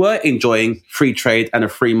that if you were enjoying free trade and a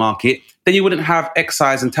free market, then you wouldn't have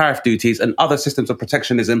excise and tariff duties and other systems of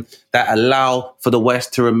protectionism that allow for the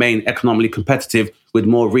West to remain economically competitive with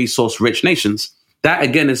more resource-rich nations. That,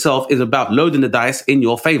 again, itself is about loading the dice in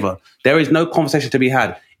your favor. There is no conversation to be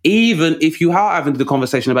had. Even if you are having the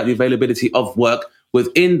conversation about the availability of work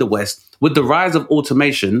within the West, with the rise of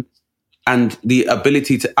automation and the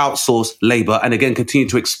ability to outsource labor and, again, continue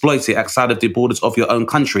to exploit it outside of the borders of your own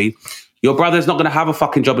country, your brother's not going to have a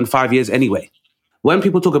fucking job in 5 years anyway. When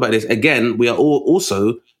people talk about this, again, we are all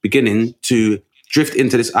also beginning to drift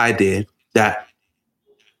into this idea that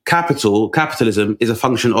capitalism is a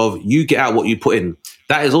function of you get out what you put in.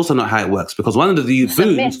 That is also not how it works, because one of the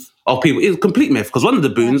boons of people is a complete myth, because one of the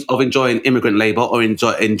boons of enjoying immigrant labor or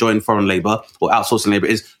enjoying foreign labor or outsourcing labor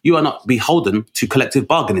is you are not beholden to collective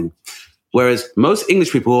bargaining. Whereas most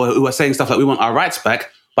English people who are saying stuff like we want our rights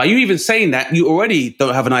back, by you even saying that, you already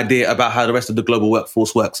don't have an idea about how the rest of the global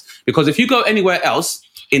workforce works. Because if you go anywhere else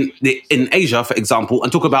in Asia, for example,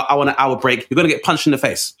 and talk about I want an hour break, you're going to get punched in the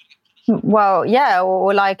face. Well, yeah,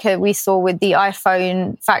 or like we saw with the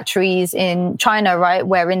iPhone factories in China, right,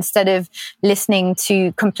 where instead of listening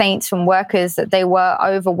to complaints from workers that they were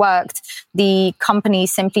overworked, the company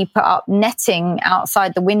simply put up netting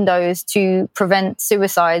outside the windows to prevent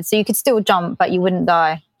suicide. So you could still jump, but you wouldn't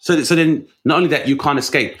die. So then not only that, you can't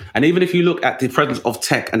escape. And even if you look at the presence of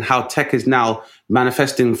tech and how tech is now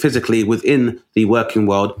manifesting physically within the working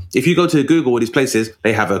world, if you go to Google or these places,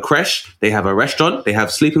 they have a creche, they have a restaurant, they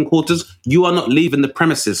have sleeping quarters. You are not leaving the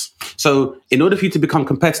premises. So in order for you to become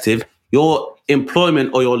competitive, your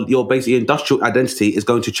employment or your basic industrial identity is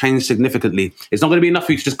going to change significantly. It's not going to be enough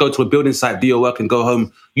for you to just go to a building site, do your work and go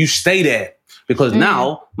home. You stay there. Because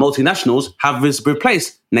now multinationals have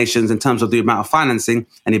replaced nations in terms of the amount of financing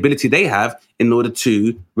and the ability they have in order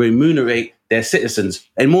to remunerate their citizens.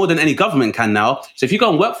 And more than any government can now. So if you go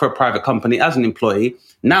and work for a private company as an employee,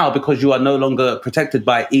 now because you are no longer protected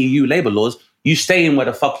by EU labor laws, you stay in where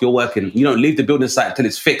the fuck you're working. You don't leave the building site until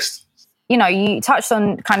it's fixed. You know, you touched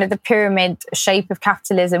on kind of the pyramid shape of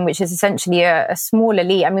capitalism, which is essentially a small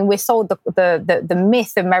elite. I mean, we're sold the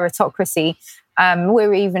myth of meritocracy.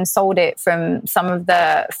 We're even sold it from some of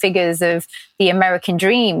the figures of the American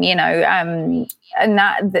dream, you know, and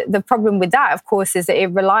that the problem with that, of course, is that it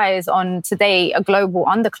relies on today a global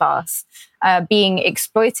underclass being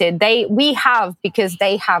exploited. We have because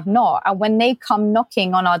they have not. And when they come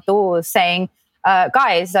knocking on our doors saying,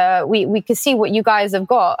 guys, we can see what you guys have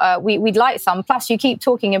got. We'd like some. Plus, you keep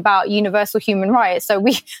talking about universal human rights. So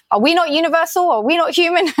are we not universal? Are we not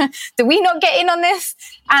human? Do we not get in on this?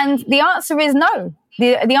 And the answer is no.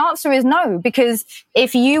 The answer is no, because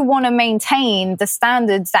if you want to maintain the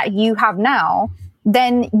standards that you have now,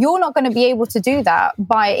 then you're not going to be able to do that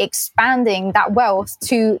by expanding that wealth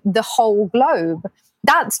to the whole globe.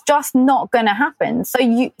 That's just not going to happen.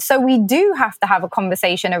 So we do have to have a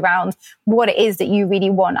conversation around what it is that you really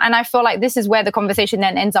want. And I feel like this is where the conversation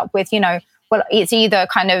then ends up with, you know, well, it's either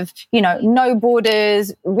kind of, you know, no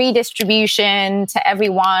borders, redistribution to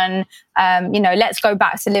everyone, you know, let's go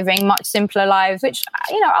back to living much simpler lives, which,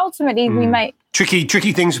 you know, ultimately we may... Tricky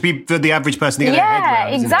things for the average person to get their head around.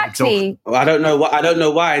 Yeah, exactly. I don't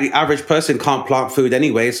know why the average person can't plant food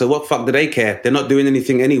anyway. So what fuck do they care? They're not doing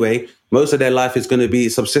anything anyway. Most of their life is going to be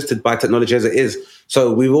subsisted by technology as it is.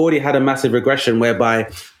 So we've already had a massive regression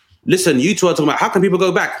whereby, listen, you two are talking about how can people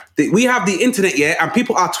go back? We have the internet, yeah, and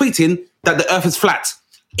people are tweeting that the earth is flat.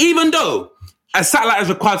 Even though a satellite is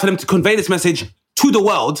required for them to convey this message to the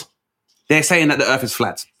world, they're saying that the earth is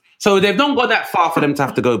flat. So they've not got that far for them to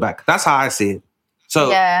have to go back. That's how I see it. So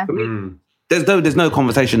for me, there's no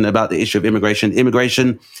conversation about the issue of immigration.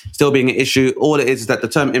 Immigration still being an issue. All it is that the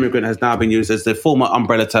term immigrant has now been used as the former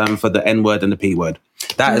umbrella term for the N word and the P word.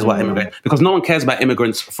 That is what immigrant, because no one cares about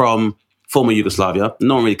immigrants from former Yugoslavia.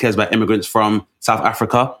 No one really cares about immigrants from South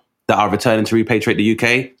Africa that are returning to repatriate the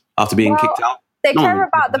UK after being kicked out. They care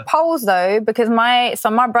about the Poles though, because my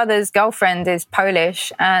brother's girlfriend is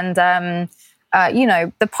Polish, and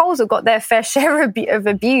the Poles have got their fair share of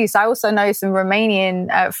abuse. I also know some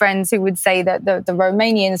Romanian friends who would say that the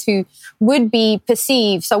Romanians who would be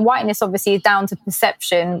perceived, so whiteness obviously is down to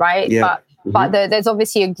perception, right? Yeah. But there's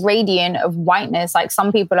obviously a gradient of whiteness. Like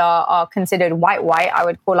some people are considered white. I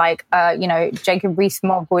would call Jacob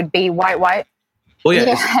Rees-Mogg would be white.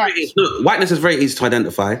 Well, whiteness is very easy to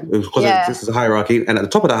identify because this is a hierarchy, and at the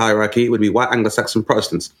top of the hierarchy would be white Anglo-Saxon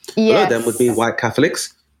Protestants. Below them would be white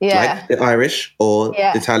Catholics, like the Irish or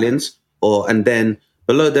the Italians, and then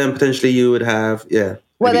below them potentially you would have Eastern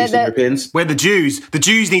Europeans. Where the Jews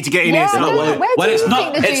need to get in here.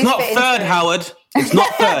 It's not third, Howard. It's not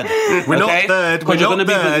third. We're not third.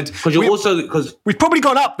 Because we've probably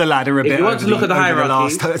gone up the ladder a bit. If you want to look at the hierarchy,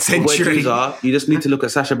 last century, you just need to look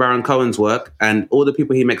at Sacha Baron Cohen's work and all the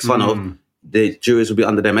people he makes fun of. The Jews would be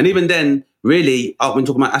under them, and even then, really, when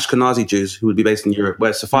talking about Ashkenazi Jews who would be based in Europe,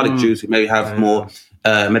 where Sephardic Jews who maybe have more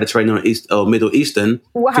Mediterranean or Middle Eastern,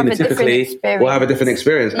 will have a different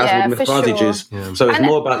experience, as with Ashkenazi Jews. Yeah. So it's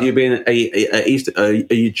more about you being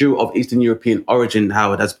a Jew of Eastern European origin,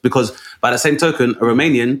 Howard. That's because by the same token,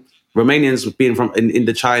 Romanians being from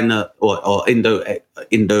Indochina or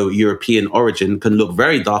Indo-European origin can look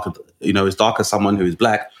very dark. As dark as someone who is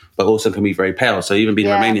black, but also can be very pale. So even being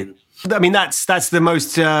Romanian. I mean, that's the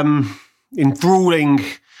most enthralling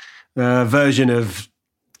version of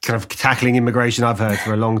kind of tackling immigration I've heard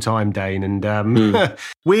for a long time, Dane. And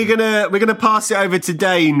we're gonna pass it over to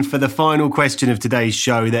Dane for the final question of today's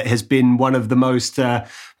show. That has been one of the most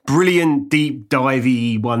brilliant, deep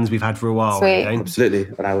divey ones we've had for a while. Sweet. Dane. Absolutely,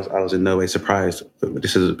 and I was in no way surprised.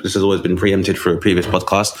 This has always been preempted through a previous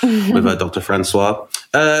podcast with Dr. Francois.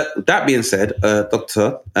 That being said,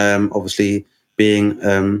 Doctor, obviously being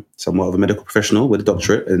somewhat of a medical professional with a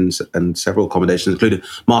doctorate and several accommodations, including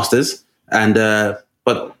masters, and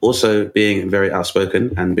but also being very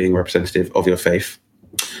outspoken and being representative of your faith.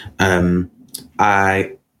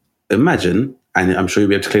 I imagine, and I'm sure you'll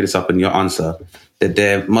be able to clear this up in your answer, that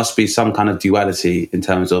there must be some kind of duality in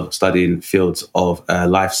terms of studying fields of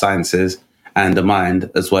life sciences and the mind,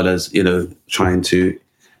 as well as, trying to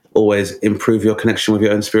always improve your connection with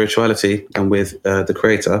your own spirituality and with the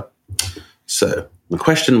Creator. So the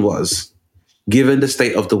question was, given the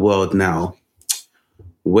state of the world now,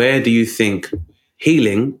 where do you think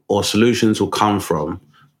healing or solutions will come from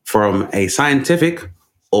a scientific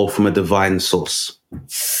or from a divine source?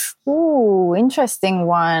 Ooh, interesting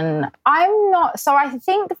one. I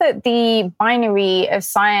think that the binary of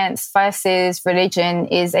science versus religion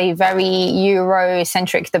is a very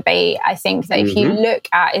Eurocentric debate. I think that if you look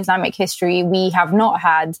at Islamic history, we have not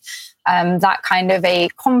had that kind of a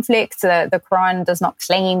conflict. The Quran does not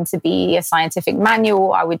claim to be a scientific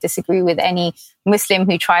manual. I would disagree with any Muslim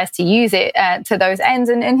who tries to use it to those ends.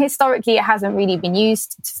 And historically, it hasn't really been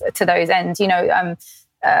used to those ends.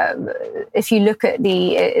 If you look at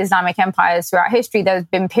the Islamic empires throughout history, there's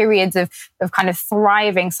been periods of kind of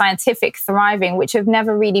scientific thriving, which have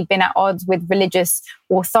never really been at odds with religious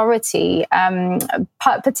authority,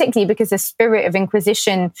 particularly because the spirit of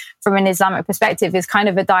Inquisition from an Islamic perspective is kind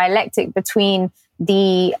of a dialectic between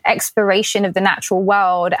the exploration of the natural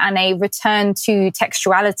world and a return to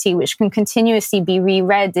textuality, which can continuously be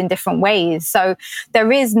reread in different ways. So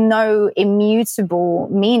there is no immutable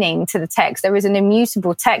meaning to the text. There is an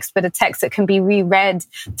immutable text, but a text that can be reread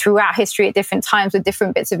throughout history at different times with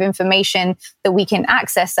different bits of information that we can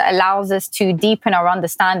access that allows us to deepen our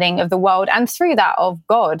understanding of the world and through that of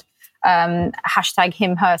God. Hashtag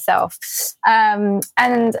him, herself.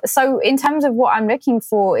 And so in terms of what I'm looking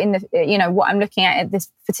for what I'm looking at this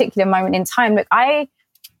particular moment in time, look, I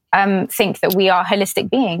think that we are holistic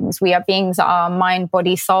beings. We are beings that are mind,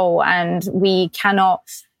 body, soul, and we cannot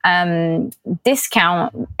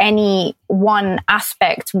discount any one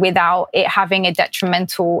aspect without it having a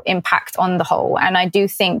detrimental impact on the whole. And I do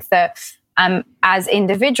think that as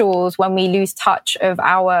individuals, when we lose touch of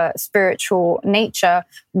our spiritual nature,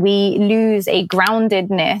 we lose a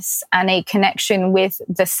groundedness and a connection with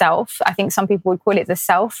the self. I think some people would call it the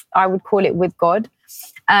self. I would call it with God.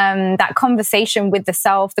 That conversation with the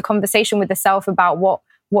self about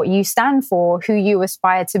what you stand for, who you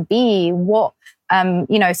aspire to be, what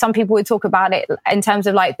Some people would talk about it in terms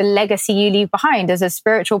of like the legacy you leave behind. As a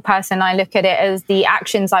spiritual person, I look at it as the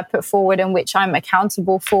actions I put forward and which I'm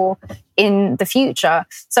accountable for in the future.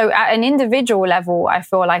 So at an individual level, I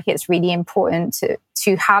feel like it's really important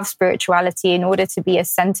to have spirituality in order to be a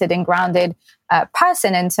centered and grounded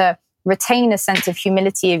person and to retain a sense of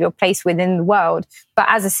humility of your place within the world. But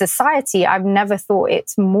as a society, I've never thought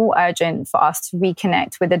it's more urgent for us to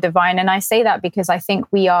reconnect with the divine. And I say that because I think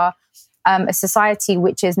we are a society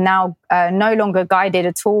which is now no longer guided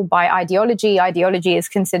at all by ideology. Ideology is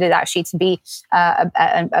considered actually to be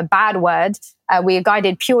a bad word. We are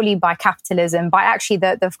guided purely by capitalism, by actually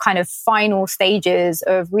the kind of final stages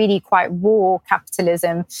of really quite raw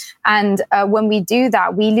capitalism. And when we do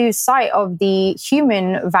that, we lose sight of the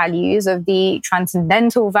human values, of the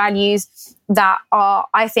transcendental values that are,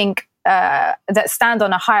 I think, that stand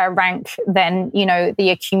on a higher rank than, the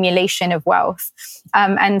accumulation of wealth.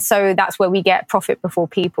 And so that's where we get profit before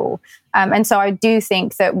people. And so I do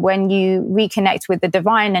think that when you reconnect with the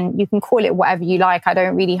divine, and you can call it whatever you like, I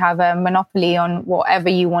don't really have a monopoly on whatever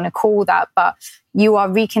you want to call that, but you are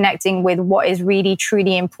reconnecting with what is really,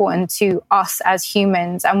 truly important to us as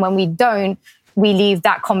humans. And when we don't, we leave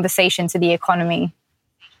that conversation to the economy.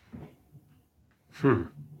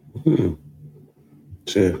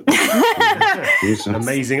 Sure.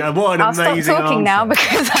 Amazing. What an I'll amazing stop talking answer. Now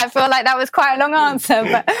because I feel like that was quite a long answer.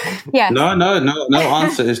 But yeah. No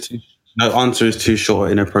answer is too short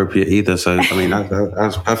or inappropriate either. So, I mean,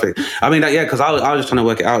 that's perfect. I mean, because I was just trying to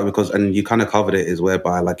work it out and you kind of covered it, is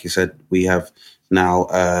whereby, like you said, we have now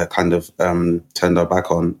turned our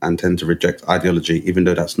back on and tend to reject ideology, even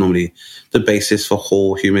though that's normally the basis for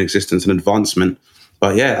whole human existence and advancement.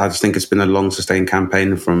 But yeah, I just think it's been a long, sustained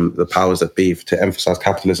campaign from the powers that be to emphasize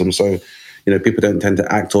capitalism. So, people don't tend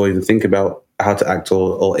to act or even think about how to act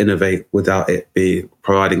or innovate without it be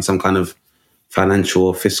providing some kind of financial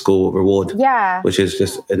or fiscal reward. Yeah. Which is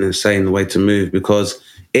just an insane way to move, because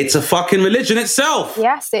it's a fucking religion itself.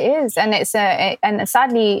 Yes, it is. And and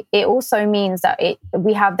sadly, it also means that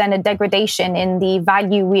we have then a degradation in the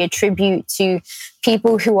value we attribute to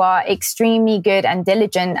people who are extremely good and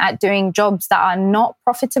diligent at doing jobs that are not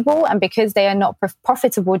profitable. And because they are not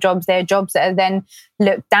profitable jobs, they're jobs that are then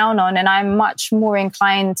looked down on. And I'm much more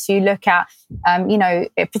inclined to look at,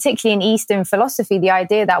 particularly in Eastern philosophy, the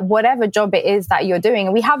idea that whatever job it is that you're doing,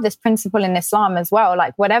 and we have this principle in Islam as well,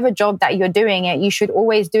 like whatever job that you're doing, you should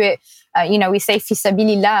always do it. We say fi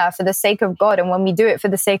sabilillah, for the sake of God. And when we do it for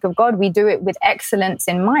the sake of God, we do it with excellence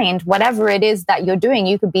in mind. Whatever it is that you're doing,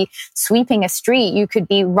 you could be sweeping a street, you could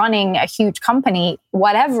be running a huge company,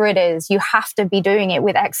 whatever it is, you have to be doing it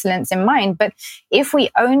with excellence in mind. But if we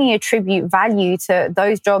only attribute value to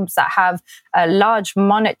those jobs that have large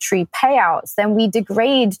monetary payouts, then we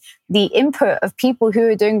degrade the input of people who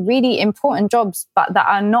are doing really important jobs, but that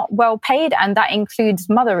are not well paid. And that includes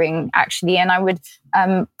mothering, actually. And I would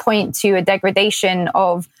point to a degradation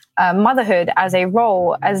of motherhood as a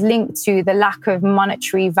role as linked to the lack of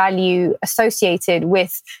monetary value associated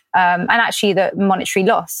with, and actually the monetary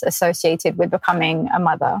loss associated with becoming a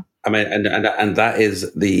mother. I mean, and that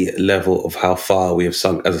is the level of how far we have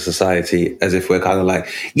sunk as a society, as if we're kind of like,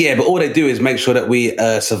 yeah, but all they do is make sure that we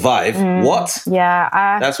survive. What?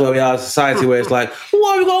 Yeah. That's where we are as a society, where it's like,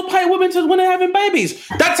 why are we going to pay women when they're having babies?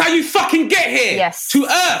 That's how you fucking get here. Yes. To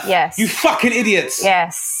Earth. Yes. You fucking idiots.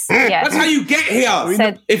 Yes. Yes. That's how you get here.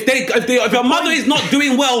 If your mother is not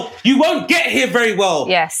doing well, you won't get here very well.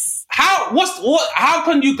 Yes. How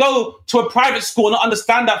can you go to a private school and not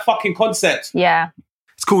understand that fucking concept? Yeah.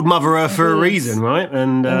 It's called Mother Earth for a reason, right?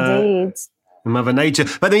 And Indeed. Mother Nature.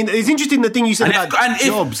 But I mean, it's interesting the thing you said about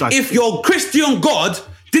jobs. If your Christian God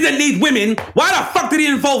didn't need women, why the fuck did he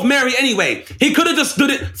involve Mary anyway? He could have just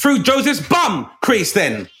did it through Joseph's bum crease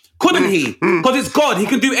then. Couldn't he? Because it's God. He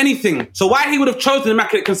can do anything. So why he would have chosen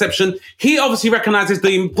Immaculate Conception, he obviously recognises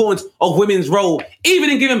the importance of women's role,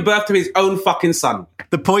 even in giving birth to his own fucking son.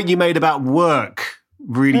 The point you made about work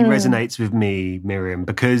really resonates with me, Miriam,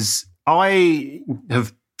 because I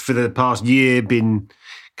have, for the past year, been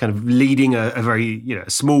kind of leading a very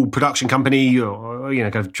small production company, or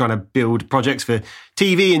kind of trying to build projects for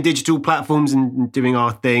TV and digital platforms and doing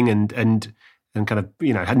our thing and kind of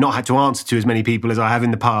had not had to answer to as many people as I have in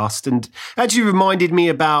the past, and actually reminded me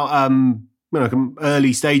about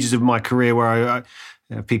early stages of my career where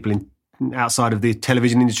people outside of the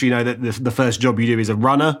television industry know that the first job you do is a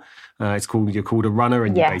runner. You're called a runner,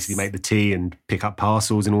 and you basically make the tea and pick up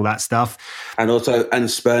parcels and all that stuff. And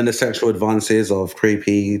spurn the sexual advances of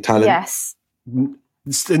creepy talent. Yes.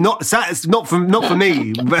 It's not for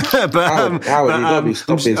me, but Howard, you gotta be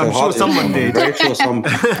stopping. I'm sure someone did.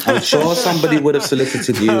 I'm sure somebody would have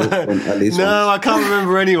solicited you at least. No, I can't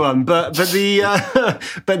remember anyone. But the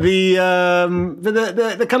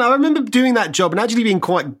kind of, I remember doing that job and actually being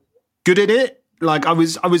quite good at it. Like I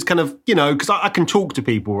was kind of, because I can talk to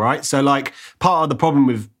people, right? So like part of the problem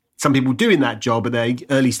with some people doing that job at their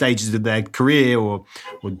early stages of their career or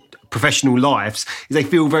professional lives is they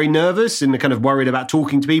feel very nervous and they're kind of worried about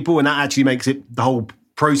talking to people, and that actually makes the whole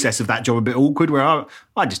process of that job a bit awkward, where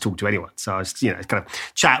I just talk to anyone. So I was, kind of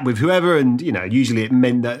chat with whoever, and, usually it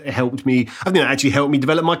meant that it helped me. I think it actually helped me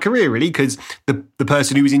develop my career, really, because the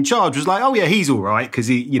person who was in charge was like, oh yeah, he's all right, because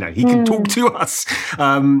he can talk to us,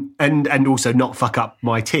 and also not fuck up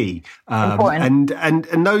my tea. And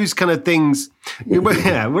those kind of things, those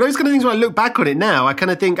kind of things, when I look back on it now, I kind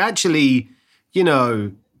of think, actually,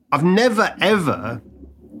 I've never, ever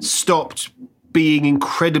stopped being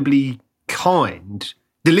incredibly kind,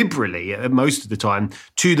 deliberately, most of the time,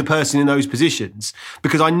 to the person in those positions,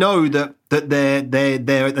 because I know that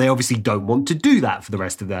they obviously don't want to do that for the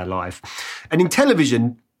rest of their life. And in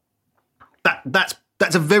television, that's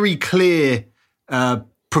a very clear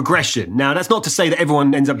progression. Now, that's not to say that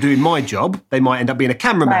everyone ends up doing my job. They might end up being a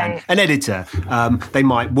cameraman, an editor. They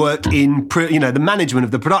might work in, the management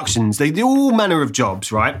of the productions. They do all manner of jobs,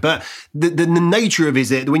 right? But the nature of it is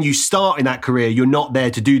that when you start in that career, you're not there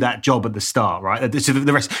to do that job at the start, right?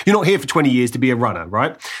 The rest, you're not here for 20 years to be a runner,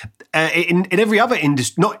 right? In every other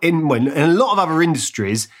industry, in a lot of other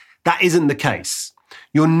industries, that isn't the case.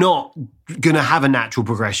 You're not going to have a natural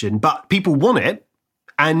progression, but people want it.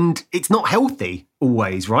 And it's not healthy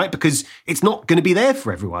always, right? Because it's not going to be there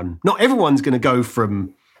for everyone. Not everyone's going to go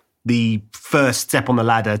from the first step on the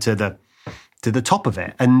ladder to the top of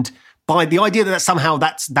it. And by the idea that somehow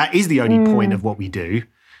that is the only point of what we do.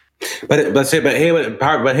 But here's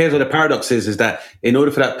what the paradox is that in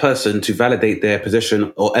order for that person to validate their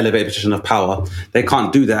position or elevate a position of power, they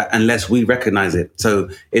can't do that unless we recognize it. So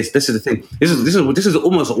this is the thing. This is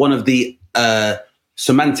almost one of the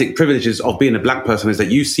semantic privileges of being a black person, is that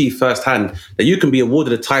you see firsthand that you can be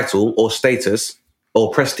awarded a title or status or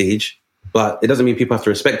prestige, but it doesn't mean people have to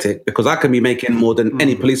respect it, because I can be making more than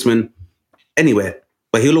any policeman anywhere,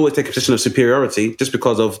 but he'll always take a position of superiority just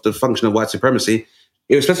because of the function of white supremacy,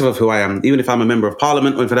 irrespective of who I am. Even if I'm a member of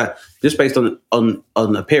parliament or for that, just based on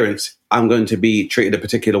appearance, I'm going to be treated a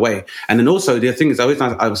particular way. And then also the thing is, I would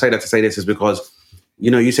say that to say this is because,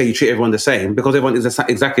 you say you treat everyone the same, because everyone is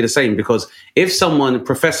exactly the same. Because if someone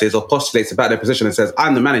professes or postulates about their position and says,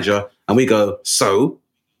 I'm the manager, and we go, so,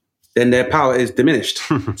 then their power is diminished.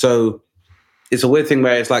 So it's a weird thing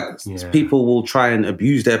where it's like people will try and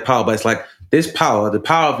abuse their power, but it's like this power, the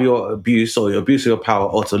power of your abuse or your abuse of your power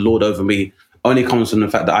or to lord over me only comes from the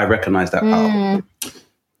fact that I recognize that power.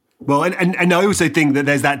 Well, and I also think that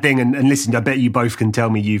there's that thing, and listen, I bet you both can tell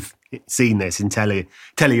me you've seen this in telly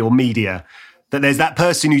or media, that there's that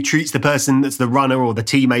person who treats the person that's the runner or the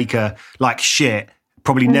tea maker like shit,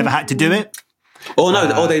 probably never had to do it. Or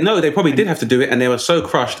they know they probably did have to do it, and they were so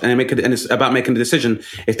crushed, and it's about making a decision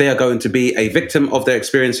if they are going to be a victim of their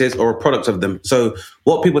experiences or a product of them. So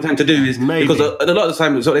what people tend to do is, because a lot of the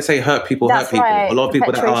time, so they say hurt people. Right. A lot of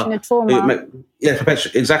people that are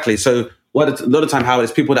exactly. So a lot of the time, how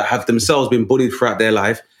it's people that have themselves been bullied throughout their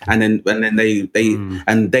life, and then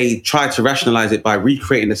they try to rationalize it by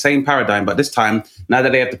recreating the same paradigm, but this time, now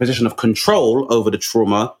that they have the position of control over the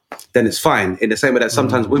trauma, then it's fine. In the same way that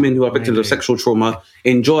sometimes women who are victims of sexual trauma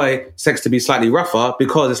enjoy sex to be slightly rougher,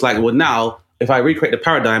 because it's like, well, now if I recreate the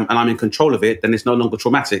paradigm and I'm in control of it, then it's no longer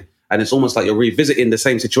traumatic. And it's almost like you're revisiting the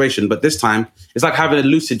same situation, but this time it's like having a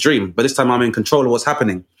lucid dream, but this time I'm in control of what's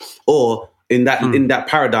happening. Or in that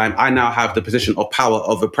paradigm, I now have the position of power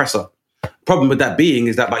of oppressor. Problem with that being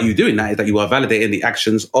is that by you doing that is that you are validating the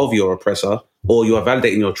actions of your oppressor, or you are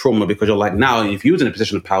validating your trauma, because you're like, now if you was in a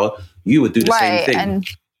position of power, you would do the same thing.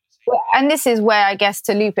 And this is where, I guess,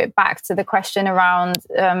 to loop it back to the question around,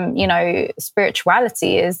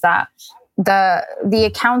 spirituality, is that the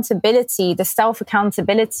accountability, the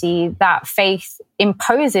self-accountability that faith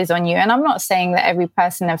imposes on you. And I'm not saying that every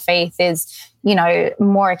person of faith is,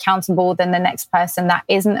 more accountable than the next person that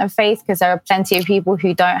isn't of faith, because there are plenty of people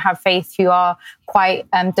who don't have faith who are quite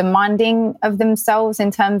demanding of themselves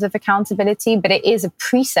in terms of accountability. But it is a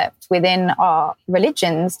precept within our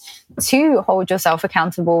religions to hold yourself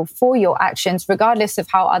accountable for your actions, regardless of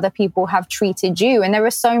how other people have treated you. And there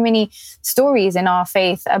are so many stories in our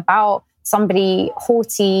faith about somebody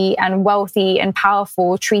haughty and wealthy and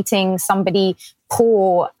powerful treating somebody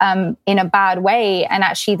poor in a bad way, and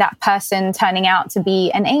actually that person turning out to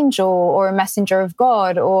be an angel or a messenger of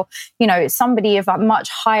God, or, you know, somebody of a much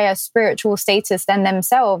higher spiritual status than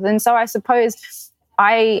themselves. And so I suppose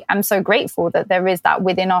I am so grateful that there is that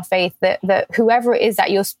within our faith, that whoever it is that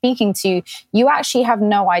you're speaking to, you actually have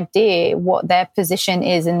no idea what their position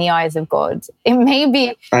is in the eyes of God. It may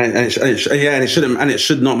be, and it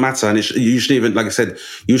should not matter. And you shouldn't even, like I said,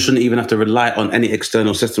 you shouldn't even have to rely on any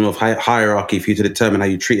external system of hierarchy for you to determine how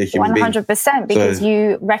you treat a human 100%, because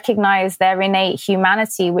you recognize their innate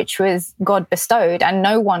humanity, which was God bestowed, and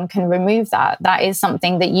no one can remove that. That is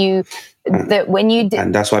something that you. That when you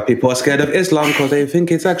and that's why people are scared of Islam, because they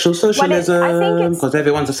think it's actual socialism, because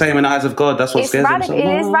everyone's the same in the eyes of God. That's what scares them so much.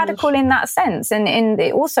 It is radical in that sense, and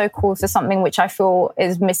it also calls for something which I feel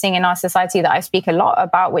is missing in our society that I speak a lot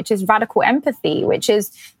about, which is radical empathy, which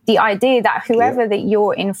is the idea that whoever that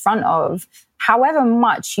you're in front of, however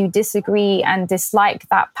much you disagree and dislike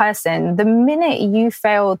that person, the minute you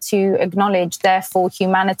fail to acknowledge their full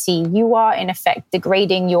humanity, you are in effect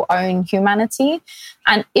degrading your own humanity.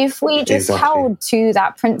 And if we just held to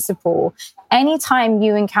that principle, anytime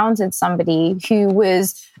you encountered somebody who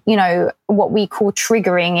was, you know, what we call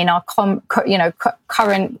triggering in our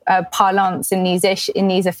current parlance in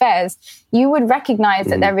these affairs, you would recognize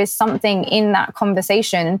that there is something in that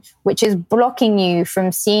conversation which is blocking you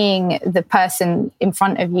from seeing the person in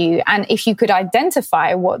front of you. And if you could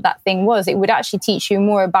identify what that thing was, it would actually teach you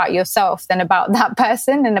more about yourself than about that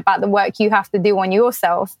person and about the work you have to do on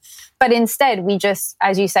yourself. But instead, we just,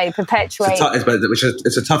 as you say, perpetuate.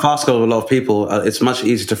 It's a tough ask of a lot of people. It's much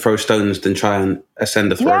easier to throw stones than try and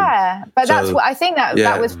ascend a throne. Yeah, but that's what I think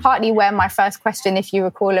that was partly where my first question, if you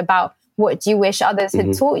recall, about what do you wish others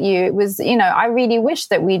had taught you? It was, you know, I really wish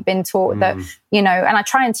that we'd been taught that, you know, and I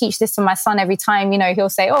try and teach this to my son every time, you know, he'll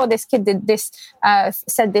say, oh, this kid did this,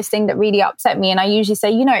 said this thing that really upset me. And I usually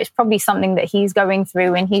say, you know, it's probably something that he's going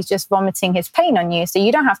through and he's just vomiting his pain on you. So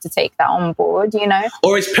you don't have to take that on board, you know.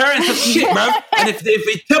 Or his parents are shit, bruv. And if they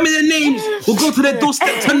tell me their names, we'll go to their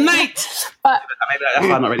doorstep tonight. But that's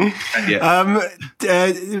why I'm not ready.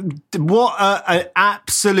 What an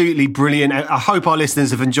absolutely brilliant. I hope our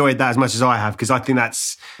listeners have enjoyed that as much as I have, because I think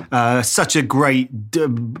that's such a great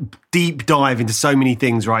deep dive into so many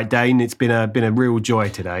things, right, Dane? It's been a real joy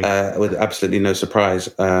today. With absolutely no surprise,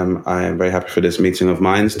 I am very happy for this meeting of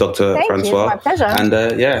minds, Dr. Thank Francois. you, my pleasure. And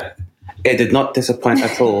it did not disappoint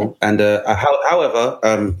at all. And however,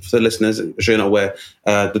 for the listeners, as you're not aware,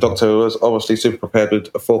 the doctor was obviously super prepared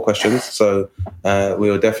with 4 questions. So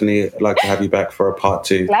we would definitely like to have you back for a part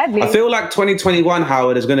 2. Gladly. I feel like 2021,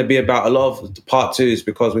 Howard, is going to be about a lot of part 2s,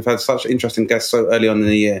 because we've had such interesting guests so early on in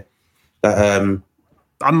the year that...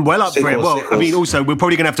 I'm well up for it. Well, I mean, also, we're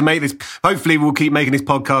probably going to have to make this. Hopefully, we'll keep making this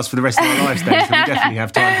podcast for the rest of our lives, then. So we definitely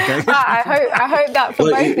have time to go. I hope that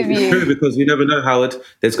for both of you. It's true, because you never know, Howard.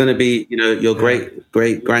 There's going to be, you know, your great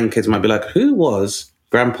grandkids might be like, "Who was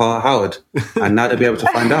Grandpa Howard?" And now they'll be able to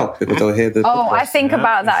find out, because they'll hear the. Oh, I think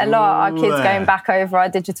about that a lot. Our kids going back over our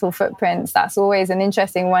digital footprints. That's always an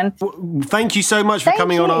interesting one. Thank you so much for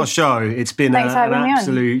coming on our show. It's been an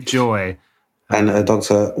absolute joy. And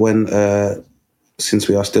Doctor, when. Since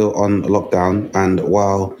we are still on lockdown, and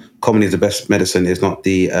while comedy is the best medicine, is not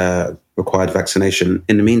the required vaccination.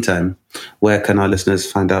 In the meantime, where can our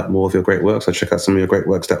listeners find out more of your great works or check out some of your great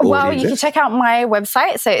works that already Well, you exist? can check out my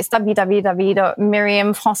website. So it's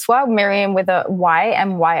www.miriamfrancois, Miriam with a Y,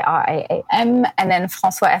 MYRAAM, and then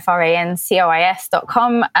Francois,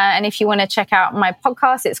 FRANCOIS.com. And if you want to check out my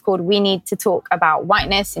podcast, it's called We Need to Talk About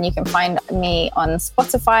Whiteness, and you can find me on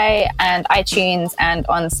Spotify and iTunes and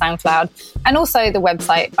on SoundCloud, and also the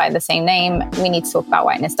website by the same name, we need to talk about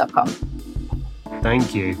whiteness.com.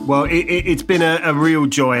 Thank you. Well, it's been a real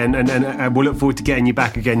joy, and we'll look forward to getting you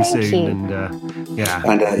back again soon.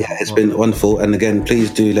 It's been wonderful. And again,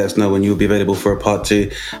 please do let us know when you'll be available for a part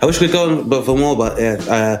 2. I wish we could go on for more, but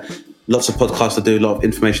lots of podcasts to do, a lot of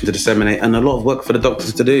information to disseminate, and a lot of work for the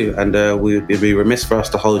doctors to do. And we would be remiss for us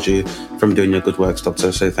to hold you from doing your good works,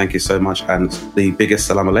 Doctor. So thank you so much. And the biggest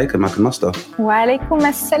salam alaikum, I can muster. Wa alaikum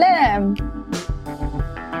assalam.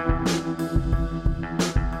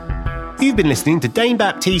 You've been listening to Dane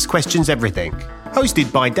Baptiste Questions Everything,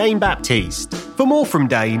 hosted by Dane Baptiste. For more from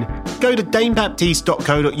Dane, go to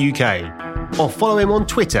danebaptiste.co.uk or follow him on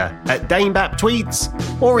Twitter at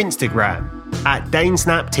DaneBapTweets or Instagram at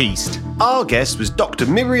DaneSnapTiste. Our guest was Dr.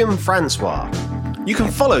 Miriam Francois. You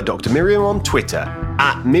can follow Dr. Miriam on Twitter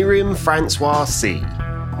at MiriamFrancoisC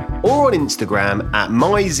or on Instagram at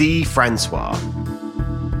MyZFrancois.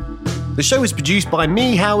 The show is produced by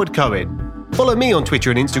me, Howard Cohen. Follow me on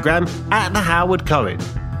Twitter and Instagram at The Howard Cohen.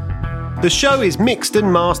 The show is mixed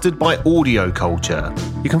and mastered by Audio Culture.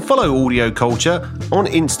 You can follow Audio Culture on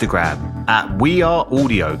Instagram at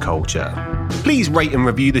WeAreAudioCulture. Please rate and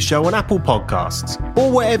review the show on Apple Podcasts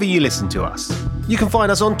or wherever you listen to us. You can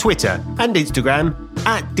find us on Twitter and Instagram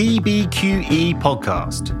at DBQE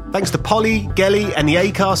Podcast. Thanks to Polly, Gelly and the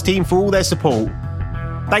Acast team for all their support.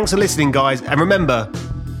 Thanks for listening, guys, and remember,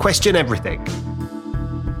 question everything.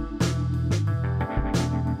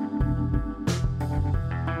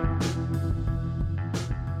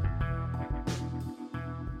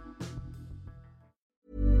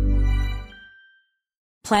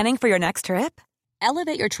 Planning for your next trip?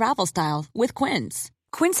 Elevate your travel style with Quince.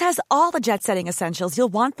 Quince has all the jet-setting essentials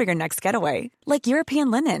you'll want for your next getaway, like European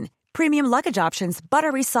linen, premium luggage options,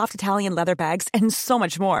 buttery soft Italian leather bags, and so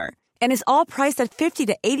much more. And is all priced at 50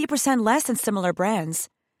 to 80% less than similar brands.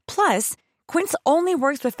 Plus, Quince only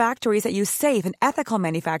works with factories that use safe and ethical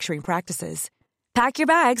manufacturing practices. Pack your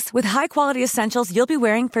bags with high-quality essentials you'll be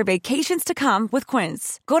wearing for vacations to come with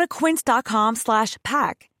Quince. Go to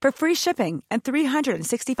quince.com/pack for free shipping and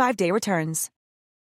 365-day returns.